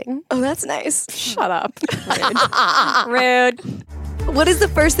cooking. Oh, that's nice. Shut up. Rude. What is the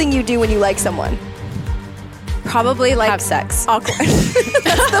first thing you do when you like someone? Probably like Have sex. awkward.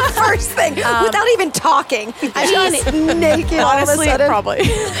 The first thing, without even talking. I'm just naked Honestly, all of a sudden. probably.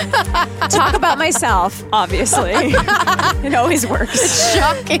 Talk about myself, obviously. It always works.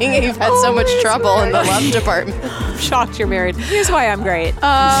 Shocking. You've had so much trouble in the love department. Shocked you're married. Here's why I'm great.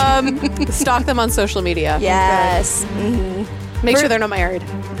 Stalk them on social media. Yes. Make sure they're not married.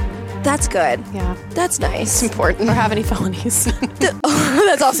 That's good. Yeah. That's nice. Important. Or have any felonies.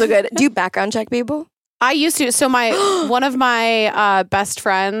 That's also good. Do you background check people? I used to. So one of my best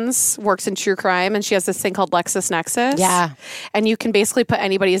friends works in true crime, and she has this thing called LexisNexis. Yeah. And you can basically put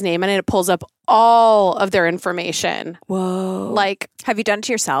anybody's name in it. It pulls up all of their information. Whoa. Like, Have you done it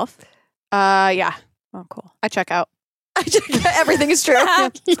to yourself? yeah, Oh, cool. I check out. Everything is true.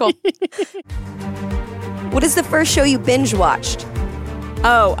 It's cool. What is the first show you binge watched?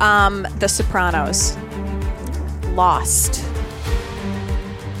 Oh, The Sopranos. Lost.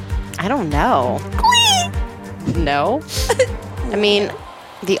 I don't know. No. I mean,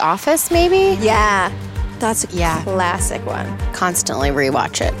 The Office, maybe? Yeah. That's a Yeah. classic one. Constantly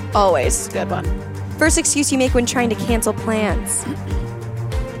rewatch it. Always. Good one. First excuse you make when trying to cancel plans.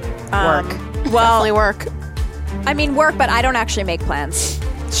 Work. Well, Definitely work. I mean work, but I don't actually make plans.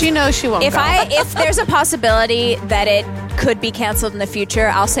 She knows she won't If go. if there's a possibility that it could be canceled in the future,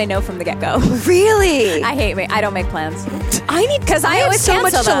 I'll say no from the get-go. Really? I don't make plans. I need because I have always so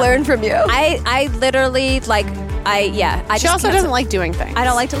much cancel to them. learn from you. I literally like I she just also cancel. doesn't like doing things. I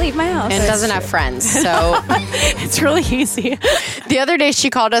don't like to leave my house. And doesn't have friends. So It's really easy. the other day she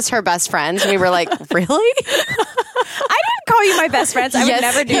called us her best friends. And we were like, really? I didn't call you my best friends. I would Yes,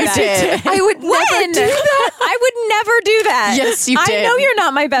 never do you that. did. I would never When? do that. I would never do that. Yes, you I did. know you're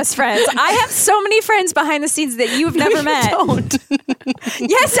not my best friends. I have so many friends behind the scenes that you've never met. Don't.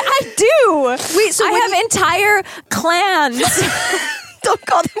 Yes, I do. Wait, so I when have entire clans Don't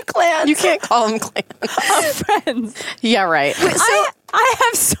call them clans. You can't call them clans. of friends. Yeah, right. I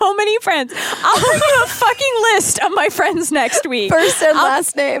have so many friends. I'll bring you a fucking list of my friends next week. First and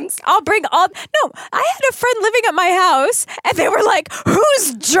last names. I'll bring all. No, I had a friend living at my house, and they were like,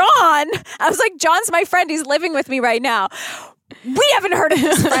 "Who's John?" I was like, "John's my friend. He's living with me right now." We haven't heard of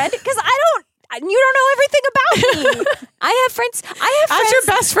this friend because You don't know everything about me. I have friends. As your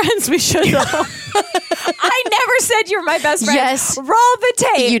best friends, we should know. I never said you're my best friend. Yes. Roll the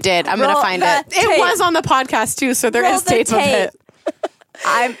tape. You did. I'm going to find it. It was on the podcast too, so there is tape of it.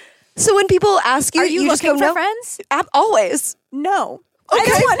 So when people ask you, Are you just looking go, for no. friends? Always. No. I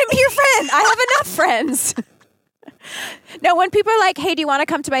don't want to be your friend. I have enough friends. No, when people are like, hey, do you want to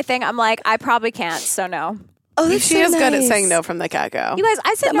come to my thing? I'm like, I probably can't, so no. Oh, that's She so is good at nice. saying no from the get-go. You guys,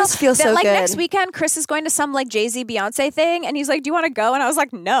 I said That no. must feel so like good. next weekend, Chris is going to some like Jay-Z Beyonce thing, and he's like, do you want to go? And I was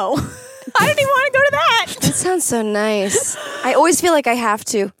like, no. I don't even want to go to that. That sounds so nice. I always feel like I have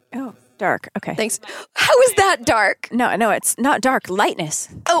to. Oh, dark. Okay. Thanks. How is that dark? No, it's not dark. Lightness.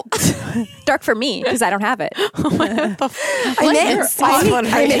 Oh, Dark for me because I don't have it. I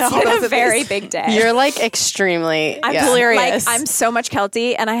miss you both a of very these. big day. You're like extremely I'm delirious. Like, I'm so much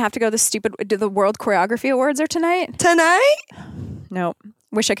Kelty, and I have to go do the World Choreography Awards are tonight? Tonight? No.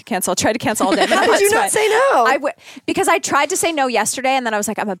 Wish I could cancel. Tried to cancel all day. How did you not say no? Because I tried to say no yesterday, and then I was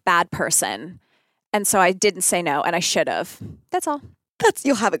like, I'm a bad person. And so I didn't say no, and I should have. That's all.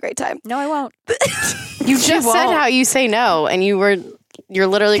 You'll have a great time. No, I won't. You just said how you say no, and you're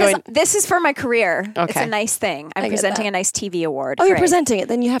literally going. This is for my career. Okay. It's a nice thing. I'm get presenting that. a nice TV award. Oh, you're Great. presenting it.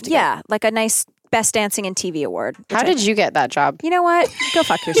 Then you have to. Yeah, like a nice Best Dancing in TV award. How did you get that job? You know what? Go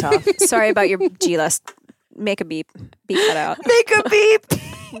fuck yourself. Sorry about your G-list. Make a beep. Beep that out. Make a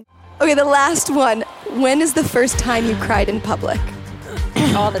beep. Okay, the last one. When is the first time you cried in public?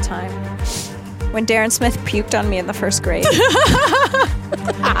 All the time. When Darren Smith puked on me in the first grade.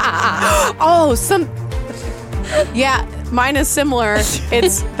 Yeah, mine is similar.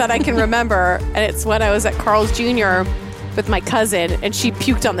 It's that I can remember, and it's when I was at Carl's Jr. with my cousin, and she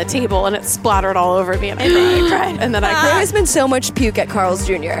puked on the table, and it splattered all over me, and I cried. And then I There cried. has been so much puke at Carl's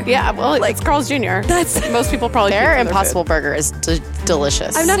Jr. Yeah, well, it's Carl's Jr. That's- most people probably. Their puke from Impossible Burger is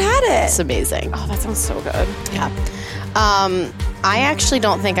delicious. I've not had it. It's amazing. Oh, that sounds so good. Yeah. I actually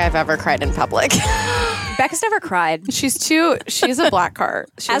don't think I've ever cried in public. Becca's never cried. She's a black heart.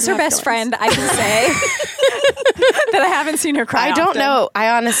 She As doesn't her have best feelings. friend, I can say that I haven't seen her cry. I don't often. know. I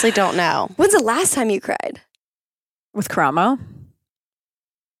honestly don't know. When's the last time you cried? With Cramo?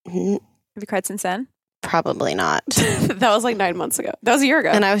 Mm, Have you cried since then? Probably not. That was like 9 months ago. That was a year ago.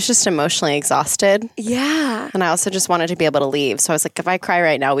 And I was just emotionally exhausted. Yeah. And I also just wanted to be able to leave. So I was like, if I cry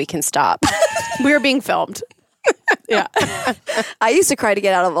right now, we can stop. we were being filmed. Yeah. I used to cry to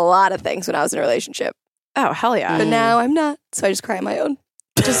get out of a lot of things when I was in a relationship, Oh, hell yeah. but now I'm not. So I just cry on my own.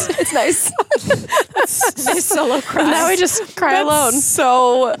 It's nice. Nice solo cry. Now I just cry alone.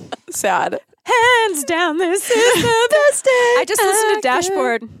 So sad. Hands down, this is the best day. I just listened to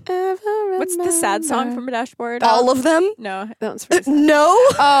Dashboard. Ever What's the sad song from Dashboard? All of them? No. That one's pretty sad. No.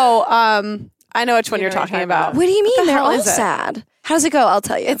 Oh, I know which one You you're know what talking I'm talking about. What do you mean? the They're hell all is it? sad. How does it go? I'll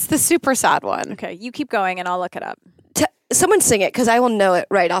tell you. It's the super sad one. Okay, you keep going and I'll look it up. Someone sing it because I will know it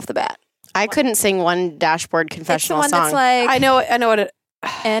right off the bat. I couldn't sing one Dashboard It's the confessional one song. that's like, I know what it.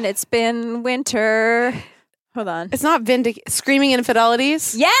 and it's been winter. Hold on. It's not screaming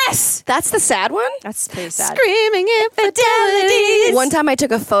infidelities. Yes! That's the sad one? That's pretty sad. Screaming infidelities. One time I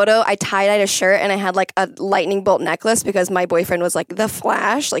took a photo, I tie-dyed a shirt, and I had like a lightning bolt necklace because my boyfriend was like the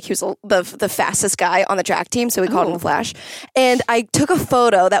Flash. Like he was the fastest guy on the track team, so we called him the Flash. And I took a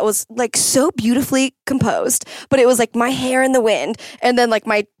photo that was like so beautifully composed, but it was like my hair in the wind, and then like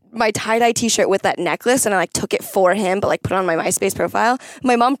my tie-dye t-shirt with that necklace, and I like took it for him, but like put it on my MySpace profile.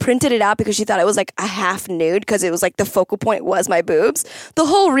 My mom printed it out because she thought it was like a half nude because it was like the focal point was my boobs. The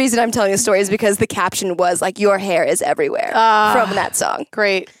whole reason I'm telling the story is because the caption was like, your hair is everywhere from that song.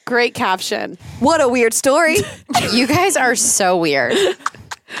 Great caption. What a weird story. You guys are so weird.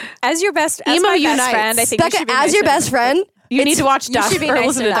 As your best, as Emo my unites. best friend, I think you Becca, should be as nice your to- best friend, You need to watch you should be Dashboard. nice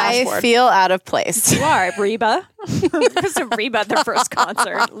Listen to to that. Dashboard. I feel out of place. You are Reba. There's a Reba at their first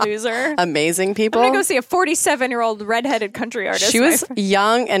concert. Loser. Amazing people. I'm gonna go see a 47-year-old redheaded country artist. She was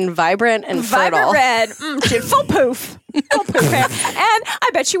young and vibrant and fertile. vibrant red. She had full poof. Full poof hair. And I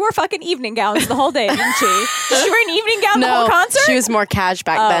bet she wore fucking evening gowns the whole day, didn't she? Did she wear an evening gown the whole No, concert? she was more cash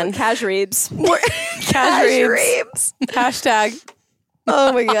back then. Cash Reebs. Cash Reebs. Hashtag.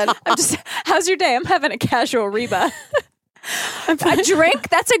 oh my God. I'm just, how's your day? I'm having a casual Reba. A drink?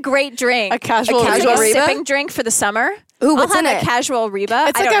 That's a great drink. A casual It's like Reba? a sipping drink for the summer. Ooh, what's I'll in have it? a casual Reba.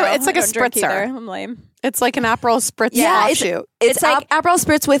 It's I like don't a- know. it's like I a don't drink spritzer. either. I'm lame. It's like an Aperol Spritz offshoot. It's like Aperol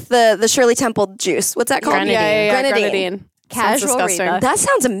Spritz with the Shirley Temple juice. What's that called? Grenadine. Yeah, Grenadine. Grenadine. Casual Sounds disgusting. Reba. That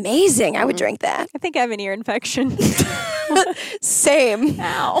sounds amazing. I would drink that. I think I have an ear infection. Same.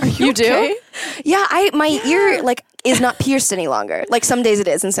 Ow. You do? Okay. Yeah, my ear like is not pierced any longer. Like some days it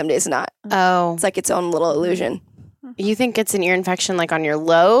is and some days not. Oh. It's like its own little illusion. You think it's an ear infection like on your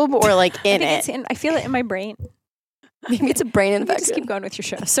lobe or like in it? I feel it in my brain. Maybe it's a brain infection. Just keep going with your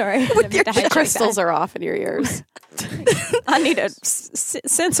show. Sorry. The crystals are off in your ears. I need a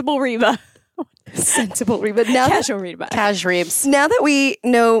sensible Reba. Sensible Reba. Casual Reba. Cash Reeves. Now that we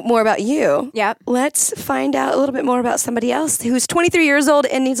know more about you, Yep. let's find out a little bit more about somebody else who's 23 years old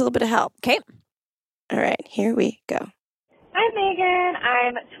and needs a little bit of help. Okay. All right, here we go. Hi, Megan.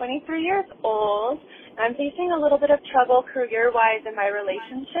 I'm 23 years old. I'm facing a little bit of trouble career-wise in my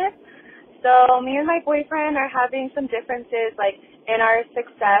relationship. So me and my boyfriend are having some differences, like, in our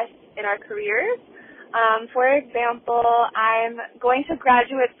success in our careers. For example, I'm going to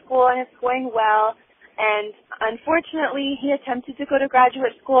graduate school, and it's going well. And unfortunately, he attempted to go to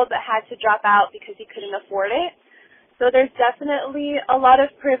graduate school but had to drop out because he couldn't afford it. So there's definitely a lot of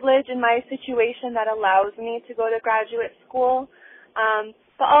privilege in my situation that allows me to go to graduate school.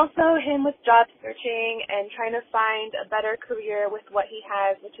 But also him with job searching and trying to find a better career with what he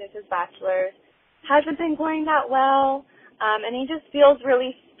has, which is his bachelor's, hasn't been going that well. And he just feels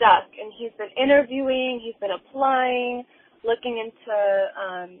really stuck. And he's been interviewing, he's been applying, looking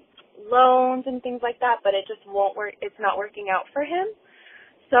into loans and things like that, but it just won't work. It's not working out for him.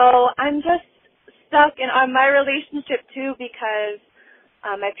 So I'm just stuck in my relationship too, because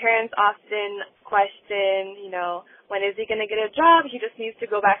my parents often question, when is he going to get a job? He just needs to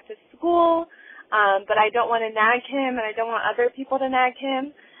go back to school. But I don't want to nag him, and I don't want other people to nag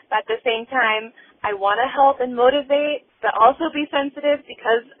him. But at the same time, I want to help and motivate, but also be sensitive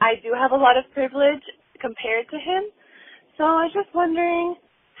because I do have a lot of privilege compared to him. So I was just wondering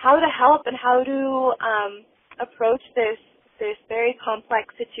how to help and how to approach this very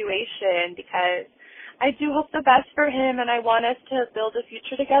complex situation, because I do hope the best for him, and I want us to build a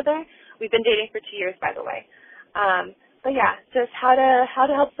future together. We've been dating for 2 years, by the way. But yeah, just how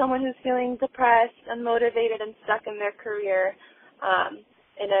to help someone who's feeling depressed, unmotivated, and stuck in their career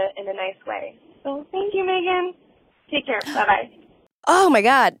in a nice way. So thank you, Megan. Take care. Bye-bye. Oh my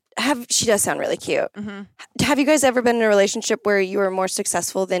God. She does sound really cute. Mm-hmm. Have you guys ever been in a relationship where you were more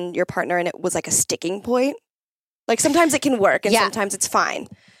successful than your partner and it was like a sticking point? Like sometimes it can work and sometimes it's fine.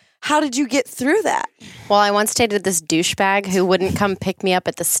 How did you get through that? Well, I once dated this douchebag who wouldn't come pick me up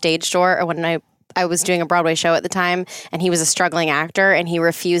at the stage door, or when I was doing a Broadway show at the time, and he was a struggling actor, and he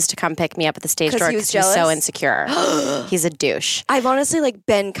refused to come pick me up at the stage door because he was so insecure. He's a douche. I've honestly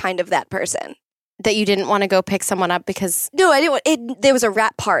been kind of that person. That you didn't want to go pick someone up because... No, I didn't. There was a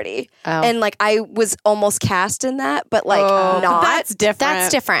rap party. Oh. And I was almost cast in that, but not. That's different.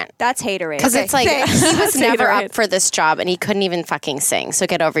 That's different. That's haterade. Because it's like, he was never up for this job and he couldn't even fucking sing. So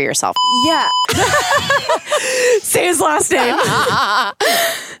get over yourself. Yeah. Say his last name.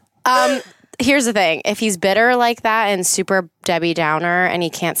 Here's the thing. If he's bitter like that and super Debbie Downer and he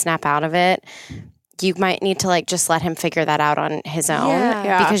can't snap out of it... You might need to just let him figure that out on his own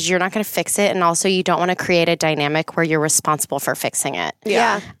because you're not going to fix it, and also you don't want to create a dynamic where you're responsible for fixing it.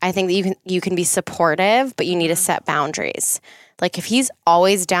 Yeah. I think that you can be supportive, but you need to set boundaries. Like if he's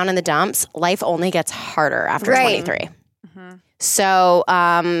always down in the dumps, life only gets harder after 23. Mm-hmm. So,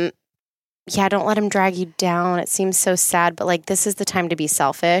 don't let him drag you down. It seems so sad, but this is the time to be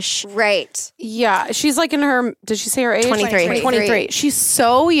selfish. Right. Yeah. She's in her, did she say her age? 23. She's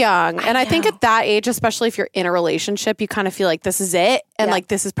so young. I think at that age, especially if you're in a relationship, you kind of feel like this is it. And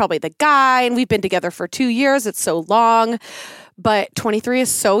this is probably the guy. And we've been together for 2 years. It's so long. But 23 is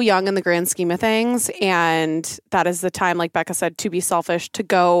so young in the grand scheme of things. And that is the time, like Becca said, to be selfish, to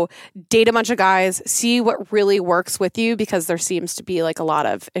go date a bunch of guys, see what really works with you, because there seems to be a lot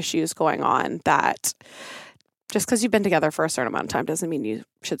of issues going on that just because you've been together for a certain amount of time doesn't mean you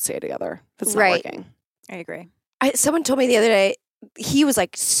should stay together if it's not working. I agree. Someone told me the other day, he was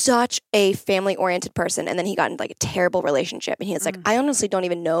such a family-oriented person, and then he got into a terrible relationship, and he was I honestly don't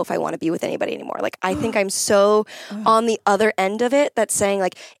even know if I want to be with anybody anymore. I think I'm so on the other end of it that's saying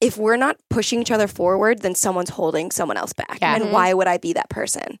if we're not pushing each other forward, then someone's holding someone else back. Yeah. And why would I be that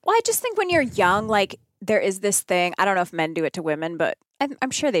person? Well, I just think when you're young, there is this thing, I don't know if men do it to women, but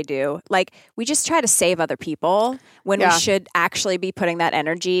I'm sure they do. We just try to save other people when we should actually be putting that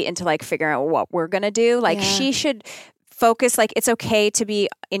energy into figuring out what we're going to do. She should focus, it's okay to be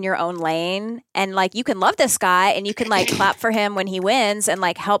in your own lane, and you can love this guy and you can clap for him when he wins and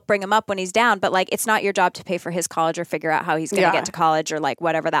help bring him up when he's down, but it's not your job to pay for his college or figure out how he's going to get to college or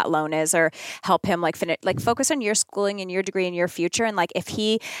whatever that loan is, or help him finish, focus on your schooling and your degree and your future, and if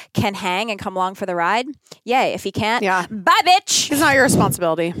he can hang and come along for the ride, yay. If he can't, bye bitch. It's not your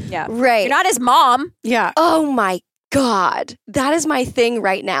responsibility. Yeah. Right. You're not his mom. Yeah. Oh my God, that is my thing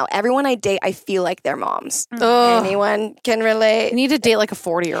right now. Everyone I date, I feel like they're moms. Anyone can relate? You need to date a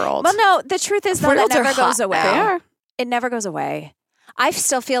 40-year-old. Well, no, the truth is, though, that never goes away. They are. It never goes away. I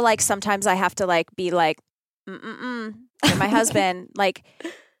still feel like sometimes I have to like be like, you're my husband. Like,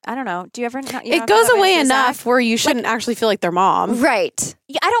 I don't know. Do you ever? It goes away enough where you shouldn't actually feel like their mom. Right.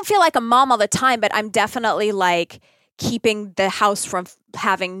 Yeah, I don't feel like a mom all the time, but I'm definitely like keeping the house from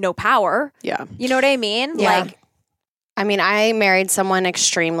having no power. Yeah. You know what I mean? Yeah. Like, I mean, I married someone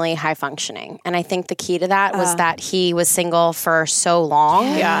extremely high functioning. And I think the key to that was that he was single for so long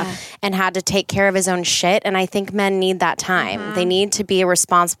and had to take care of his own shit. And I think men need that time. They need to be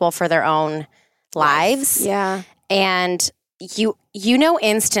responsible for their own lives. Yeah. And you know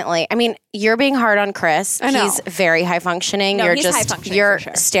instantly. I mean, you're being hard on Chris. I know. He's very high functioning. No, You're he's just high functioning your for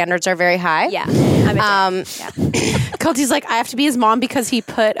sure. standards are very high. yeah. I'm a dick. Cody's like, I have to be his mom because he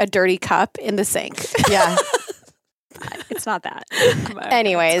put a dirty cup in the sink. Yeah. It's not that.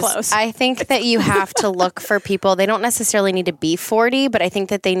 Anyways, It's close. I think that you have to look for people. They don't necessarily need to be 40, but I think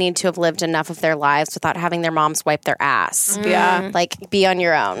that they need to have lived enough of their lives without having their moms wipe their ass. Yeah. Like, be on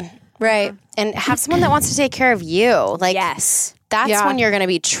your own. Right. And have someone that wants to take care of you. Like, Yes. that's Yeah. when you're going to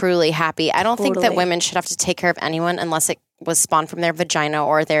be truly happy. I don't think that Totally. women should have to take care of anyone unless it was spawned from their vagina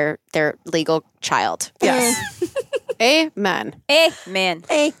or their legal child. Yes. Amen. Man.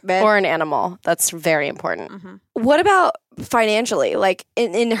 Or Or an animal. That's very important. what about financially? Like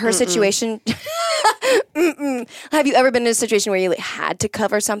in her situation, have you ever been in a situation where you like, had to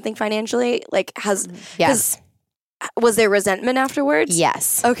cover something financially? Like, Yes. was there resentment afterwards?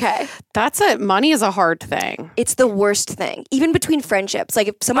 Yes. Okay. Money is a hard thing. It's the worst thing. Even between friendships. Like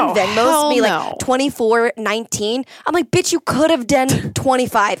if someone Oh, Venmos hell me no. like 24.19, I'm like, bitch, you could have done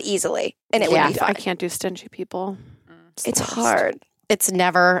 25 easily and it would be I fine. can't do stingy people. It's hard. It's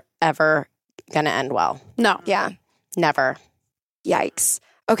never, ever going to end well. No. Yeah. Never. Yikes.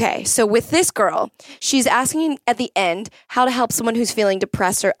 Okay, so with this girl, she's asking at the end how to help someone who's feeling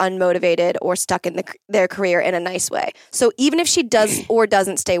depressed or unmotivated or stuck in their career in a nice way. So even if she does or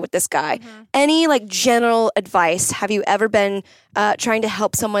doesn't stay with this guy, any like general advice? Have you ever been trying to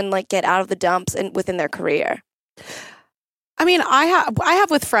help someone like get out of the dumps and within their career? I mean, I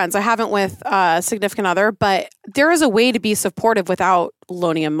have with friends. I haven't with a significant other, but there is a way to be supportive without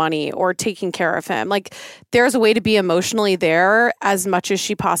loaning him money or taking care of him. Like, there's a way to be emotionally there as much as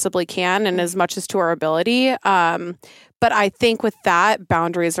she possibly can and as much as to her ability. But I think with that,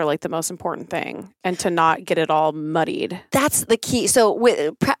 boundaries are like the most important thing, and to not get it all muddied. That's the key. So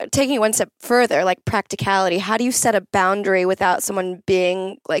with taking it one step further, like practicality, how do you set a boundary without someone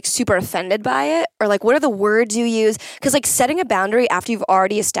being like super offended by it? Or like, what are the words you use? Because like setting a boundary after you've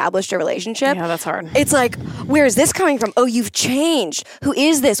already established a relationship, Yeah, that's hard. it's like, where is this coming from? Oh, you've changed. Who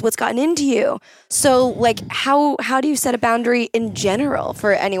is this? What's gotten into you? So like, how do you set a boundary in general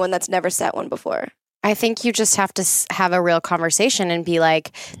for anyone that's never set one before? I think you just have to have a real conversation and be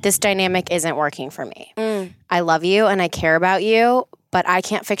like, this dynamic isn't working for me. I love you and I care about you, but I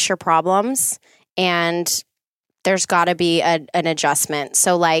can't fix your problems. And there's got to be an adjustment.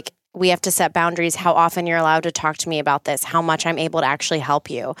 So like, we have to set boundaries, how often you're allowed to talk to me about this, how much I'm able to actually help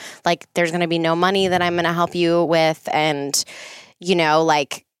you. Like, there's going to be no money that I'm going to help you with. And, you know,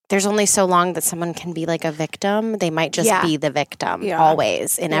 like, there's only so long that someone can be like a victim. They might just be the victim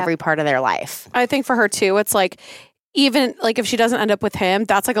always in every part of their life. I think for her too, it's like, even like if she doesn't end up with him,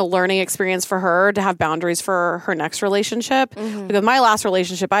 that's like a learning experience for her to have boundaries for her next relationship. Because my last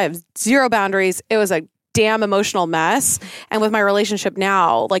relationship, I have zero boundaries. It was a damn emotional mess. And with my relationship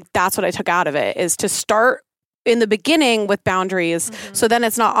now, like that's what I took out of it, is to start in the beginning with boundaries. So then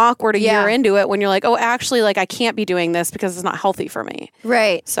it's not awkward a year into it when you're like, oh, actually, like I can't be doing this because it's not healthy for me.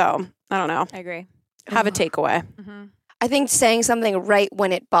 Right. So I don't know. I agree. Have a takeaway. I think saying something right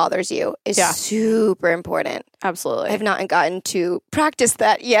when it bothers you is super important. Absolutely. I have not gotten to practice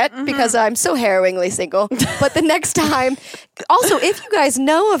that yet because I'm so harrowingly single. But the next time, also, if you guys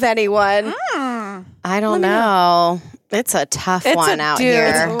know of anyone, I don't know. It's a tough one out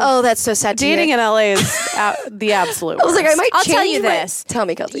here. Oh, that's so sad. Dating in LA is the absolute worst. I was like, I might I'll change tell you my- this. Tell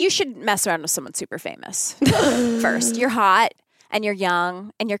me, Kelsey. You should mess around with someone super famous first. You're hot and you're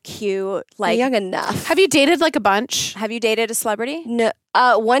young and you're cute. Like, young enough. Have you dated like a bunch? have you dated a celebrity? No,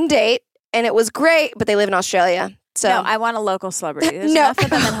 one date, and it was great, but they live in Australia. So No, I want a local celebrity. There's No. enough of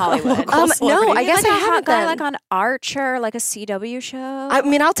them in Hollywood. no, I guess like I a hot haven't guy then. like on Archer, like a CW show. I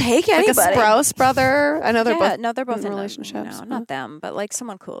mean, I'll take Like a anybody. Sprouse brother? I know they're both. no, they're both in in relationships. No, not them, but like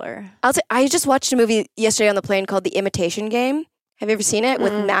someone cooler. I just watched a movie yesterday on the plane called The Imitation Game. Have you ever seen it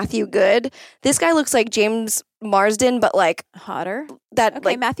with Matthew Good? This guy looks like James Marsden, but like Hotter. that. Okay,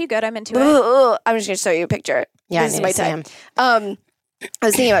 like Matthew Good. I'm into it. I'm just gonna show you a picture. Yeah, This I is need my to see type. I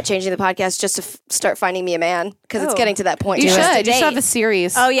was thinking about changing the podcast just to start finding me a man because it's getting to that point. You too. should. You should have a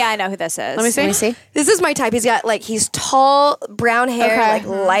series. Oh yeah, I know who this is. Let me see. This is my type. He's tall, brown hair, like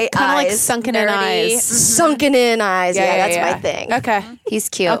light Kind of eyes, like sunken in eyes. sunken in eyes. Yeah, that's my thing. Okay. He's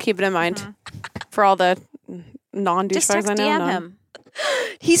cute. I'll keep it in mind for all the non-douchebags I know. DM him.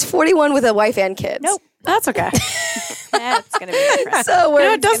 He's 41 with a wife and kids. Nope. That's okay. That's gonna be different. So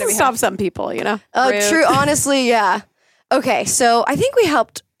we're It doesn't stop some people, Oh, true. Honestly, yeah. Okay, so I think we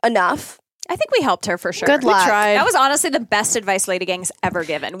helped enough. I think we helped her for sure. Good luck. We tried. That was honestly the best advice LadyGang's ever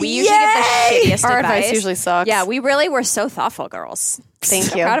given. We usually give the shittiest Our advice. advice usually sucks. Yeah, we really were so thoughtful, girls. Thank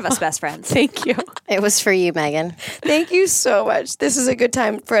So you. proud of us, best friends. Thank you. It was for you, Megan. Thank you so much. This is a good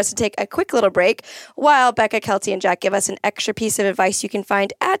time for us to take a quick little break while Becca, Kelty, and Jack give us an extra piece of advice you can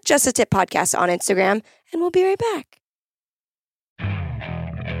find at Just a Tip Podcast on Instagram, and we'll be right back.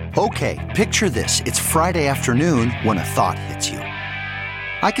 Okay, picture this. It's Friday afternoon when a thought hits you.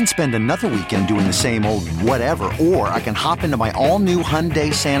 I can spend another weekend doing the same old whatever, or I can hop into my all-new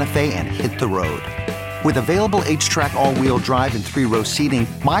Hyundai Santa Fe and hit the road. With available H-Track all-wheel drive and 3-row seating,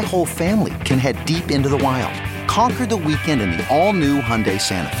 my whole family can head deep into the wild. Conquer the weekend in the all-new Hyundai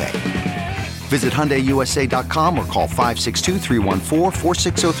Santa Fe. Visit HyundaiUSA.com or call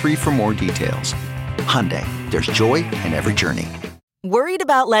 562-314-4603 for more details. Hyundai, there's joy in every journey. Worried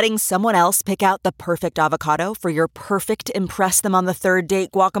about letting someone else pick out the perfect avocado for your perfect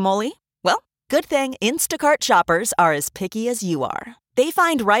impress-them-on-the-third-date guacamole? Well, good thing Instacart shoppers are as picky as you are. They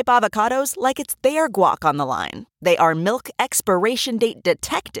find ripe avocados like it's their guac on the line. They are milk expiration date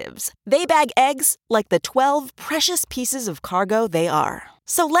detectives. They bag eggs like the 12 precious pieces of cargo they are.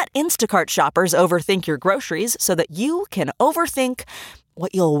 So let Instacart shoppers overthink your groceries so that you can overthink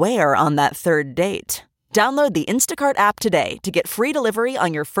what you'll wear on that third date. Download the Instacart app today to get free delivery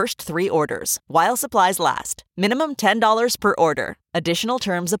on your first 3 orders, while supplies last. Minimum $10 per order. Additional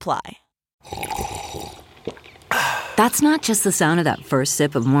terms apply. That's not just the sound of that first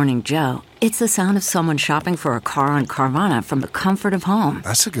sip of Morning Joe. It's the sound of someone shopping for a car on Carvana from the comfort of home.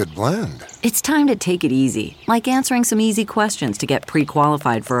 That's a good blend. It's time to take it easy, like answering some easy questions to get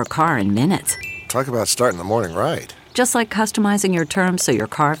pre-qualified for a car in minutes. Talk about starting the morning right. Just like customizing your terms so your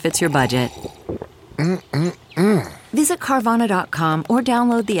car fits your budget. Visit Carvana.com or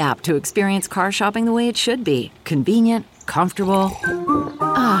download the app to experience car shopping the way it should be. Convenient, comfortable.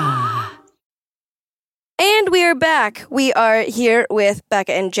 And we are back. We are here with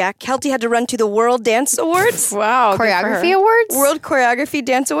Becca and Jack. Kelty had to run to the World Dance Awards. Wow. Choreography Awards? World Choreography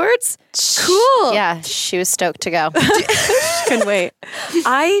Dance Awards? Cool. Yeah, she was stoked to go. Couldn't wait.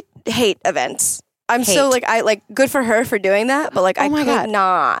 I hate events. I'm so good for her for doing that, but I could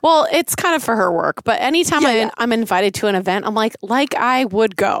not. Well, it's kind of for her work, but anytime I'm invited to an event, I'm like I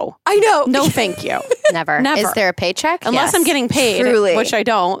would go. I know. No, thank you. Never. Never. Is there a paycheck? Unless Yes. I'm getting paid, Truly. which I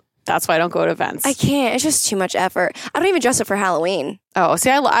don't. That's why I don't go to events. I can't. It's just too much effort. I don't even dress up for Halloween. Oh, see,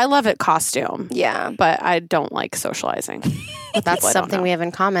 I love it costume. Yeah. But I don't like socializing. That's something we have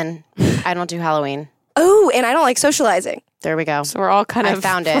in common. I don't do Halloween. Oh, and I don't like socializing. There we go. So we're all kind of... I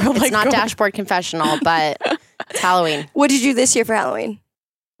found it. It's not Dashboard Confessional, but it's Halloween. What did you do this year for Halloween?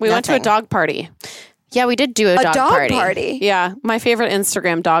 We went to a dog party. Yeah, we did do a dog party. Yeah. My favorite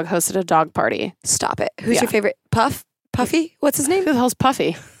Instagram dog hosted a dog party. Stop it. Who's your favorite? Puffy? What's his name? Who the hell's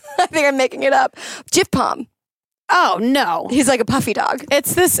Puffy? I think I'm making it up. Jif Palm. Oh, no. He's like a puffy dog.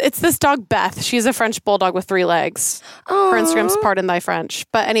 It's this dog, Beth. She's a French bulldog with 3 legs. Aww. Her Instagram's Pardon Thy French.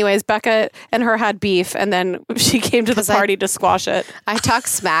 But anyways, Becca and her had beef, and then she came to the party to squash it. I talked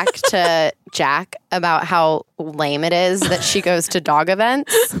smack to Jack about how lame it is that she goes to dog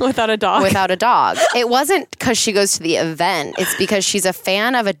events. Without a dog? Without a dog. It wasn't because she goes to the event. It's because she's a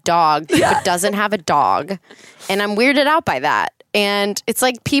fan of a dog but doesn't have a dog. And I'm weirded out by that. And it's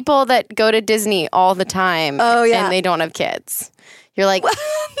like people that go to Disney all the time and they don't have kids. You're like,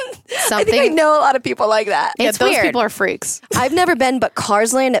 I think I know a lot of people like that. Those people are freaks. I've never been, but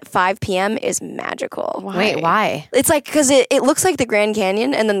Cars Land at 5 p.m. is magical. Why? Wait, why? It's like, because it looks like the Grand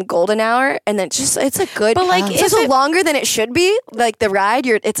Canyon and then the Golden Hour, and then it's a good, but like, it's also longer than it should be. Like the ride,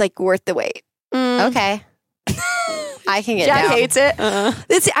 it's like worth the wait. Okay. I can get Jack down. hates it.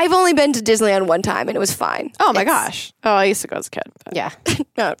 I've only been to Disneyland one time, and it was fine. Oh my gosh. Oh, I used to go as a kid. But. Yeah.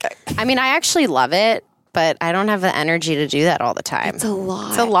 Okay. I mean, I actually love it, but I don't have the energy to do that all the time. It's a lot.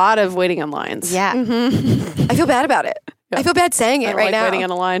 It's a lot of waiting in lines. Yeah. I feel bad about it. Yeah. I feel bad saying it right now. Waiting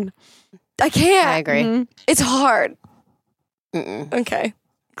in a line. I can't. I agree. It's hard. Okay.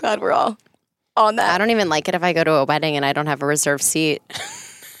 Glad we're all on that. I don't even like it if I go to a wedding and I don't have a reserved seat.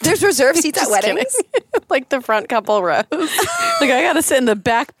 There's reserved seats at weddings. like the front couple rows. Like I gotta sit in the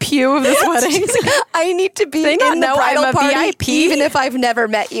back pew of this wedding. I need to be in the bridal party, VIP, even if I've never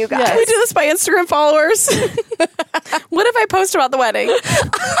met you guys. Can we do this by Instagram followers? What if I post about the wedding?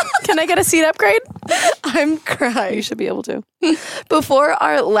 Can I get a seat upgrade? I'm crying. You should be able to. Before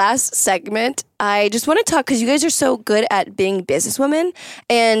our last segment, I just want to talk because you guys are so good at being businesswomen,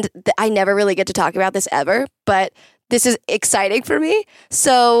 and I never really get to talk about this ever, but this is exciting for me.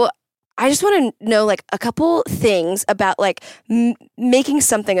 So I just want to know like a couple things about like making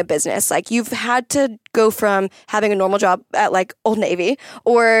something a business. Like you've had to go from having a normal job at like Old Navy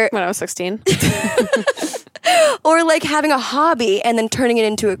or when I was 16 or like having a hobby and then turning it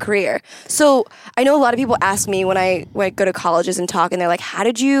into a career. So I know a lot of people ask me when I go to colleges and talk, and they're like, how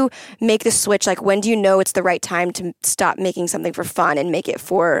did you make the switch? Like, when do you know it's the right time to stop making something for fun and make it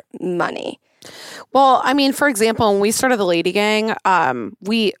for money? Well, I mean, for example, when we started the LadyGang,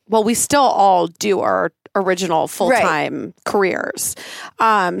 we still all do our original full-time careers.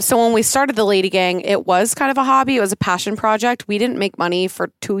 So when we started the LadyGang, it was kind of a hobby. It was a passion project. We didn't make money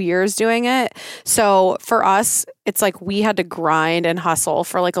for 2 years doing it. So for us, it's like we had to grind and hustle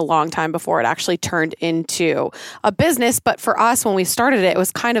for like a long time before it actually turned into a business. But for us, when we started it, it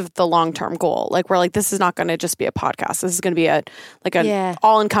was kind of the long-term goal. Like we're like, this is not going to just be a podcast. This is going to be an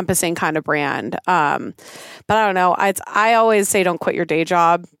all-encompassing kind of brand. But I don't know. I always say don't quit your day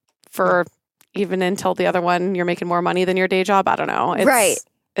job for even until the other one you're making more money than your day job. I don't know.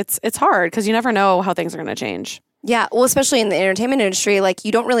 It's hard because you never know how things are going to change. Yeah, well, especially in the entertainment industry, like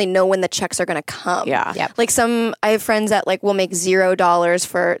you don't really know when the checks are going to come. Yeah. Yep. Like I have friends that like will make $0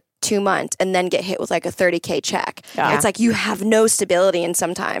 for 2 months and then get hit with like a $30K check. Yeah. It's like you have no stability in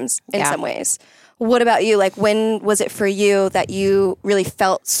some ways. What about you? Like when was it for you that you really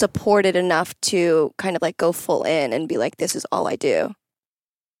felt supported enough to kind of like go full in and be like, this is all I do?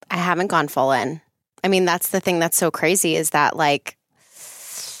 I haven't gone full in. I mean, that's the thing that's so crazy is that like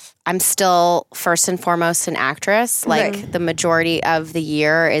I'm still first and foremost an actress. Like the majority of the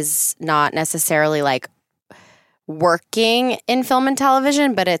year is not necessarily like working in film and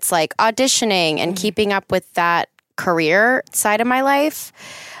television, but it's like auditioning and keeping up with that career side of my life.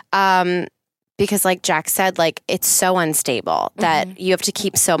 Because like Jack said, like it's so unstable that you have to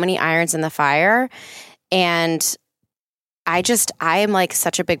keep so many irons in the fire. And I am like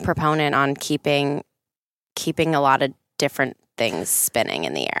such a big proponent on keeping a lot of different things spinning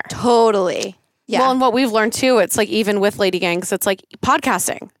in the air. Totally. Yeah. Well, and what we've learned too, it's like even with LadyGang, because it's like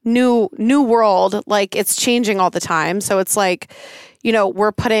podcasting, new world, like it's changing all the time. So it's like, you know,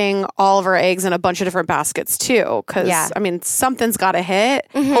 we're putting all of our eggs in a bunch of different baskets too. Because I mean, something's got to hit,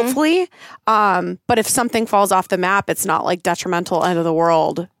 hopefully. But if something falls off the map, it's not like detrimental, end of the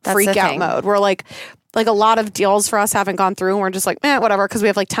world, freak out mode. We're like a lot of deals for us haven't gone through and we're just like, whatever, because we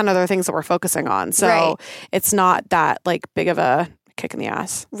have like 10 other things that we're focusing on. So it's not that like big of a kick in the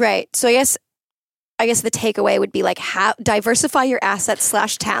ass. Right. So I guess the takeaway would be like diversify your assets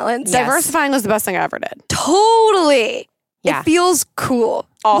 / talents. Yes. Diversifying was the best thing I ever did. Totally. Yeah. It feels cool.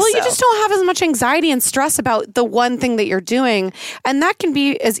 Also. Well, you just don't have as much anxiety and stress about the one thing that you're doing. And that can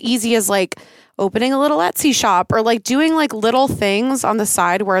be as easy as like opening a little Etsy shop or like doing like little things on the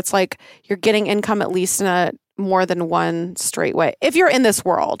side where it's like you're getting income at least in a more than one straight way. If you're in this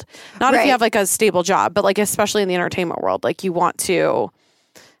world, not if you have like a stable job, but like especially in the entertainment world, like you want to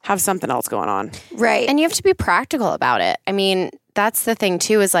have something else going on. Right. And you have to be practical about it. I mean, that's the thing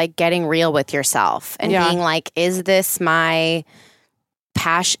too, is like getting real with yourself and being like, is this my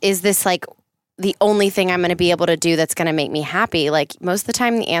passion? Is this like the only thing I'm going to be able to do that's going to make me happy? Like most of the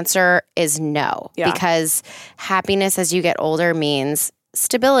time the answer is no, because happiness as you get older means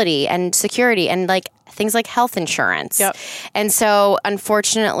stability and security and like things like health insurance. Yep. And so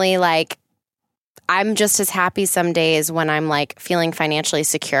unfortunately, like I'm just as happy some days when I'm like feeling financially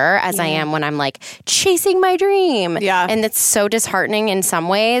secure as I am when I'm like chasing my dream. Yeah. And it's so disheartening in some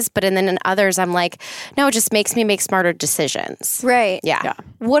ways, but then in others I'm like, no, it just makes me make smarter decisions. Right. Yeah.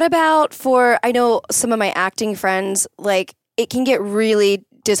 What about I know some of my acting friends, like it can get really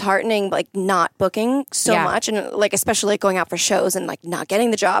disheartening, like not booking so much and like especially like going out for shows and like not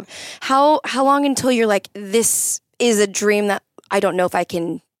getting the job. How long until you're like, this is a dream that I don't know if I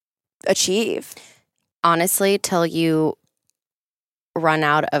can achieve? Honestly, till you run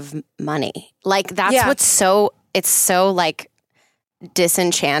out of money. Like that's what's it's so like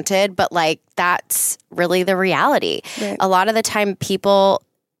disenchanted, but like that's really the reality. Right. A lot of the time people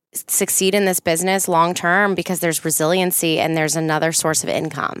succeed in this business long term because there's resiliency and there's another source of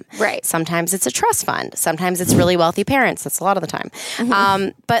income. Right. Sometimes it's a trust fund. Sometimes it's really wealthy parents. That's a lot of the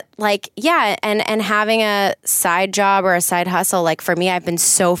time. But like, yeah, and having a side job or a side hustle, like for me, I've been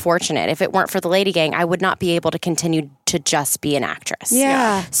so fortunate. If it weren't for the LadyGang, I would not be able to continue to just be an actress.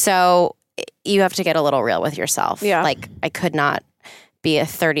 Yeah. So you have to get a little real with yourself. Yeah. Like I could not be a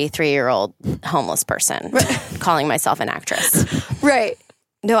 33-year-old homeless person calling myself an actress. Right.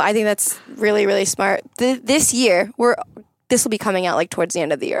 No, I think that's really, really smart. This year, this will be coming out like towards the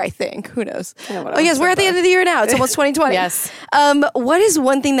end of the year, I think. Who knows? Oh, yes, we're at the end of the year now. It's almost 2020. Yes. What is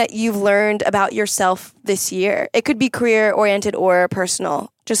one thing that you've learned about yourself this year? It could be career-oriented or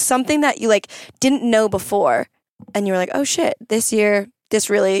personal. Just something that you like didn't know before. And you were like, oh shit, this year, this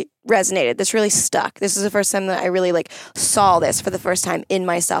really resonated. This really stuck. This is the first time that I really like saw this for the first time in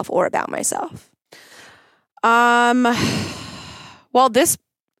myself or about myself. Well, this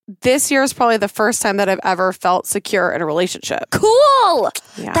year is probably the first time that I've ever felt secure in a relationship. Cool.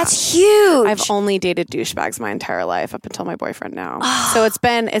 Yeah. That's huge. I've only dated douchebags my entire life up until my boyfriend now. So it's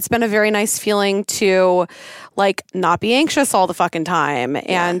been a very nice feeling to like not be anxious all the fucking time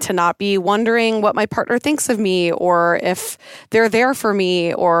and to not be wondering what my partner thinks of me or if they're there for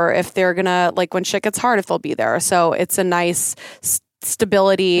me or if they're gonna like when shit gets hard if they'll be there. So it's a nice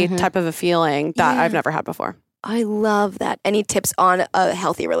stability type of a feeling that I've never had before. I love that. Any tips on a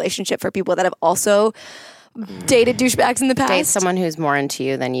healthy relationship for people that have also dated douchebags in the past? Date someone who's more into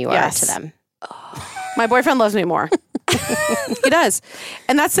you than you are to them. My boyfriend loves me more. He does.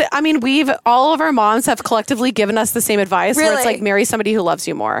 And that's it. I mean, all of our moms have collectively given us the same advice where it's like marry somebody who loves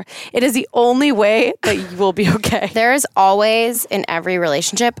you more. It is the only way that you will be okay. There's always, in every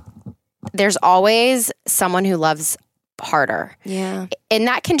relationship, there's always someone who loves harder. Yeah. And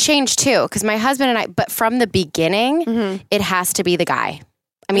that can change too, because my husband and I, but from the beginning, it has to be the guy.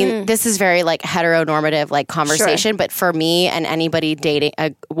 I mean, this is very like heteronormative like conversation, but for me and anybody dating,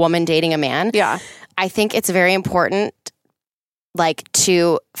 a woman dating a man, I think it's very important like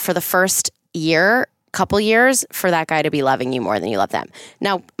for the first couple years, for that guy to be loving you more than you love them.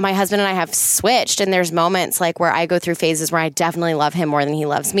 Now, my husband and I have switched, and there's moments like where I go through phases where I definitely love him more than he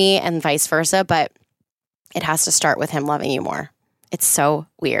loves me and vice versa, but it has to start with him loving you more. It's so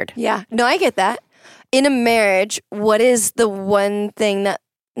weird. Yeah. No, I get that. In a marriage, what is the one thing that,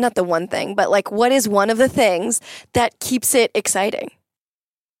 not the one thing, but like what is one of the things that keeps it exciting?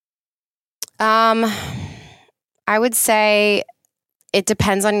 I would say it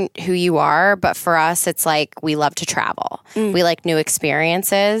depends on who you are, but for us, it's like we love to travel. We like new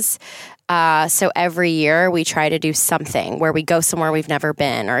experiences. So every year we try to do something where we go somewhere we've never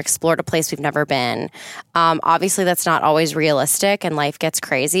been or explored a place we've never been. Obviously, that's not always realistic and life gets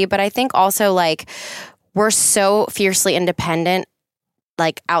crazy. But I think also like we're so fiercely independent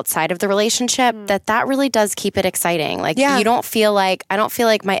like outside of the relationship that really does keep it exciting. Like I don't feel like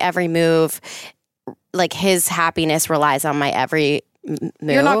my every move, like his happiness relies on my every move.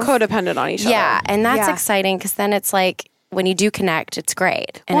 You're not codependent on each other. Yeah. And that's exciting because then it's like, when you do connect, it's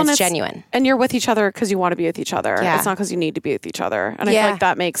great and it's genuine. And you're with each other because you want to be with each other. Yeah. It's not because you need to be with each other. And I feel like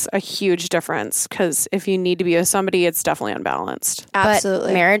that makes a huge difference because if you need to be with somebody, it's definitely unbalanced. Absolutely.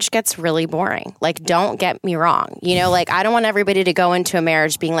 But marriage ggets really boring. Like, don't get me wrong. You know, like, I don't want everybody to go into a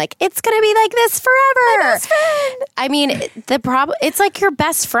marriage being like, it's going to be like this forever. My best friend. I mean, it's like your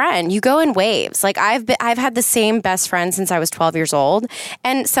best friend. You go in waves. Like, I've had the same best friend since I was 12 years old.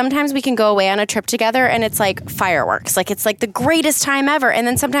 And sometimes we can go away on a trip together and it's like fireworks. Like, it's like the greatest time ever. And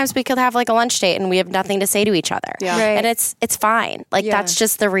then sometimes we could have like a lunch date and we have nothing to say to each other. Yeah. Right. And it's fine. Like that's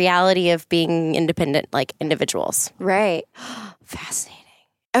just the reality of being independent, like individuals. Right. Fascinating.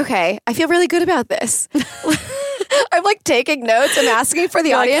 Okay. I feel really good about this. I'm like taking notes and asking for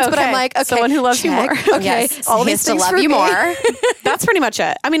the audience, but I'm like, okay. Someone who loves you more. Okay. Yes. All He these has to things love for you me. more. That's pretty much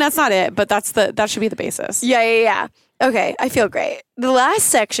it. I mean, that's not it, but that should be the basis. Yeah. Okay, I feel great. The last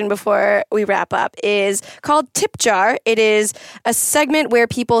section before we wrap up is called Tip Jar. It is a segment where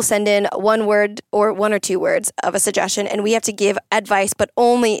people send in one word or one or two words of a suggestion, and we have to give advice, but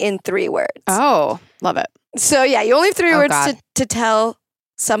only in 3 words. Oh, love it. So yeah, you only have 3 words to tell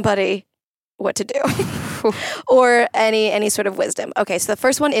somebody what to do or any sort of wisdom. Okay, so the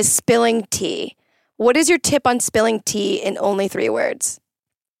first one is spilling tea. What is your tip on spilling tea in only 3 words?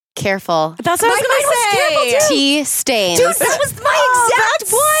 Careful. That's what I was going to say. Tea stains. Dude, that was my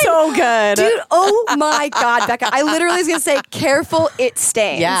exact one. So good. Dude, oh my God, Becca. I literally was going to say, careful, it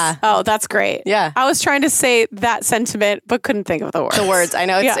stains. Yeah. Oh, that's great. Yeah. I was trying to say that sentiment, but couldn't think of the words. The words. I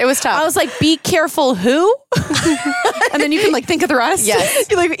know. It was tough. I was like, be careful who? And then you can like think of the rest. Yes.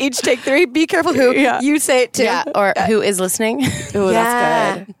 You like each take 3. Be careful who. Yeah. You say it too. Yeah. Or who is listening? Ooh,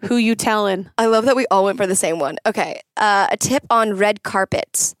 Yeah. that's good. Who you telling? I love that we all went for the same one. Okay. A tip on red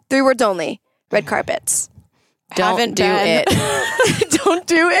carpets. 3 words only. Red carpets. Don't do it. Don't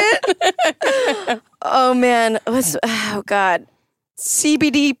do it. Oh man. Oh God.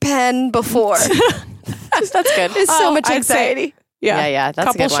 CBD pen before. That's good. It's so much anxiety. Yeah. That's a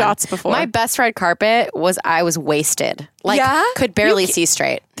Couple good one. shots before. My best red carpet was I was wasted. Like, Yeah? could barely see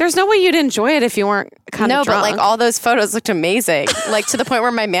straight. There's no way you'd enjoy it if you weren't kind No, of drunk. but like all those photos looked amazing. Like to the point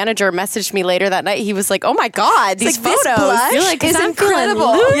where my manager messaged me later that night. He was like, "Oh my God, these like, this photos blush You're like, is I'm feeling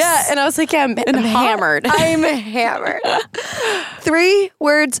incredible." loose. Yeah, and I was like, "Yeah, I'm hammered." I'm hammered. 3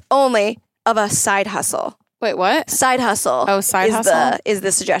 words only of a side hustle. Wait, what? Side hustle. Oh, side hustle? is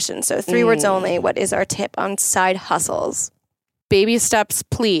the suggestion. So 3 words only. What is our tip on side hustles? Baby steps,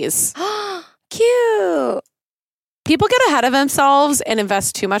 please. Cute. People get ahead of themselves and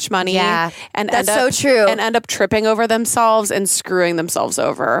invest too much money. Yeah, and that's end up, so true. And end up tripping over themselves and screwing themselves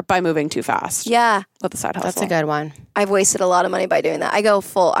over by moving too fast. Yeah. With the side hustle. That's a good one. I've wasted a lot of money by doing that. I go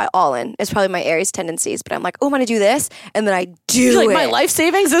all in. It's probably my Aries tendencies, but I'm like, oh, I'm going to do this. And then I do You're it. like, my life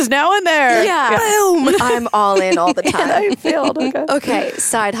savings is now in there. Yeah. Boom. I'm all in all the time. I failed. Okay. Okay.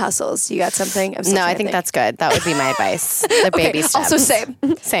 Side hustles. You got something? I'm still No, trying I to think that's good. That would be my advice. The baby steps. Also same.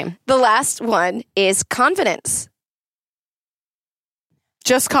 Same. The last one is confidence.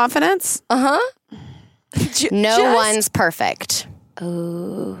 Just confidence? Uh-huh. No one's perfect.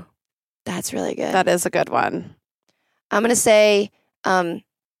 Oh, that's really good. That is a good one. I'm going to say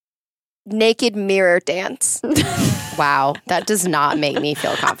naked mirror dance. Wow, that does not make me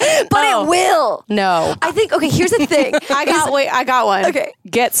feel confident. But it will. No. I think, okay, here's the thing. I got one. Okay.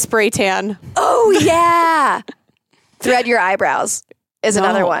 Get spray tan. Oh, yeah. Thread your eyebrows is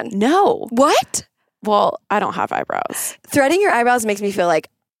another one. No. What? Well, I don't have eyebrows. Threading your eyebrows makes me feel like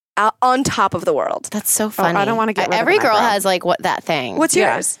on top of the world. That's so funny. I don't want to get rid Every of an girl eyebrow. has like that thing. What's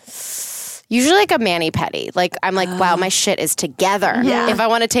Yeah. yours? Usually like a mani-pedi. Like I'm like, wow, my shit is together. Yeah. If I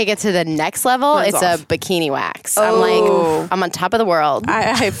want to take it to the next level, Mine's it's off. a bikini wax. Oh. I'm like, I'm on top of the world.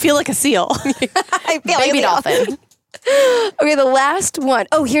 I feel like a seal. I feel Baby like dolphin. Okay, the last one.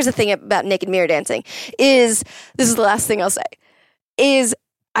 Oh, here's the thing about naked mirror dancing this is the last thing I'll say, is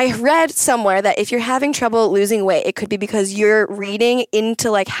I read somewhere that if you're having trouble losing weight, it could be because you're reading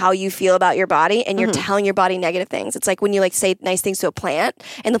into like how you feel about your body and you're telling your body negative things. It's like when you like say nice things to a plant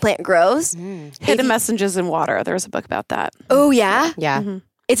and the plant grows. Hidden messages in water. There's a book about that. Oh yeah? Yeah.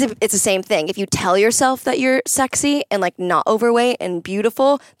 It's the same thing. If you tell yourself that you're sexy and like not overweight and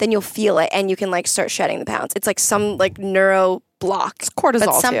beautiful, then you'll feel it and you can like start shedding the pounds. It's like some like neuro block. Cortisol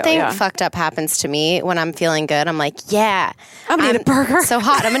But something too, yeah. fucked up happens to me when I'm feeling good. I'm like, yeah, I'm gonna eat a burger. So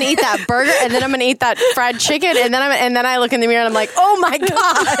hot. I'm gonna eat that burger, and then I'm gonna eat that fried chicken, and then I look in the mirror and I'm like, oh my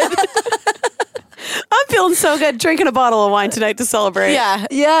god, I'm feeling so good drinking a bottle of wine tonight to celebrate. yeah,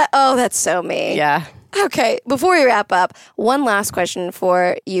 Yeah. Oh, that's so me. yeah. Okay. Before we wrap up, one last question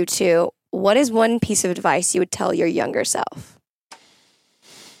for you two. What is one piece of advice you would tell your younger self?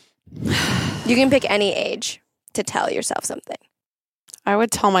 You can pick any age to tell yourself something. I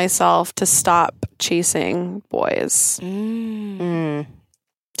would tell myself to stop chasing boys.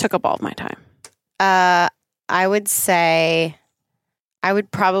 Took up all of my time. I would say, I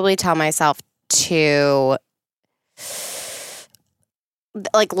would probably tell myself to,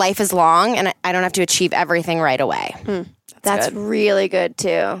 like, life is long and I don't have to achieve everything right away. That's good. really good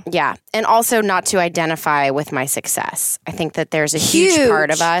too. Yeah. And also not to identify with my success. I think that there's a huge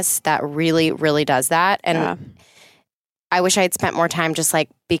part of us that really, really does that. And Yeah. I wish I had spent more time just like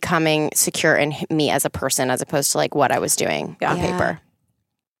becoming secure in me as a person as opposed to like what I was doing on Yeah. paper.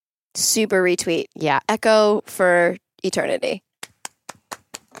 Super retweet. Yeah. Echo for eternity.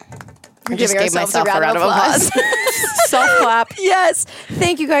 I just gave myself a round of applause. Self clap. Yes.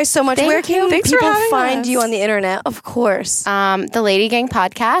 Thank you guys so much. Thank Where can you. Thanks for people having find us. you on the internet? Of course. The Lady Gang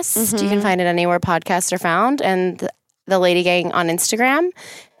podcast. You can find it anywhere podcasts are found. And the Lady Gang on Instagram.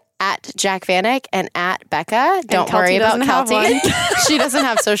 At Jack Vanek and at Becca. Don't Kelty worry about doesn't have Kelty. She doesn't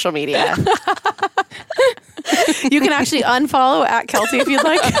have social media. You can actually unfollow at Kelty if you'd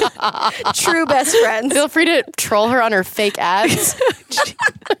like. True best friends. Feel free to troll her on her fake ads.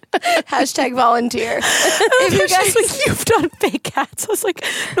 Hashtag volunteer. If you guys like, you've done fake cats. I was like,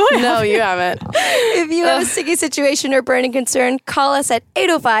 no, I haven't. you haven't. If you have a sticky situation or burning concern, call us at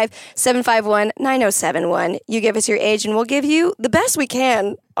 805-751-9071. You give us your age and we'll give you the best we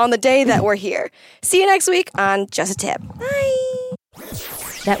can on the day that we're here. See you next week on Just a Tip. Bye.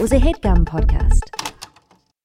 That was a HeadGum podcast.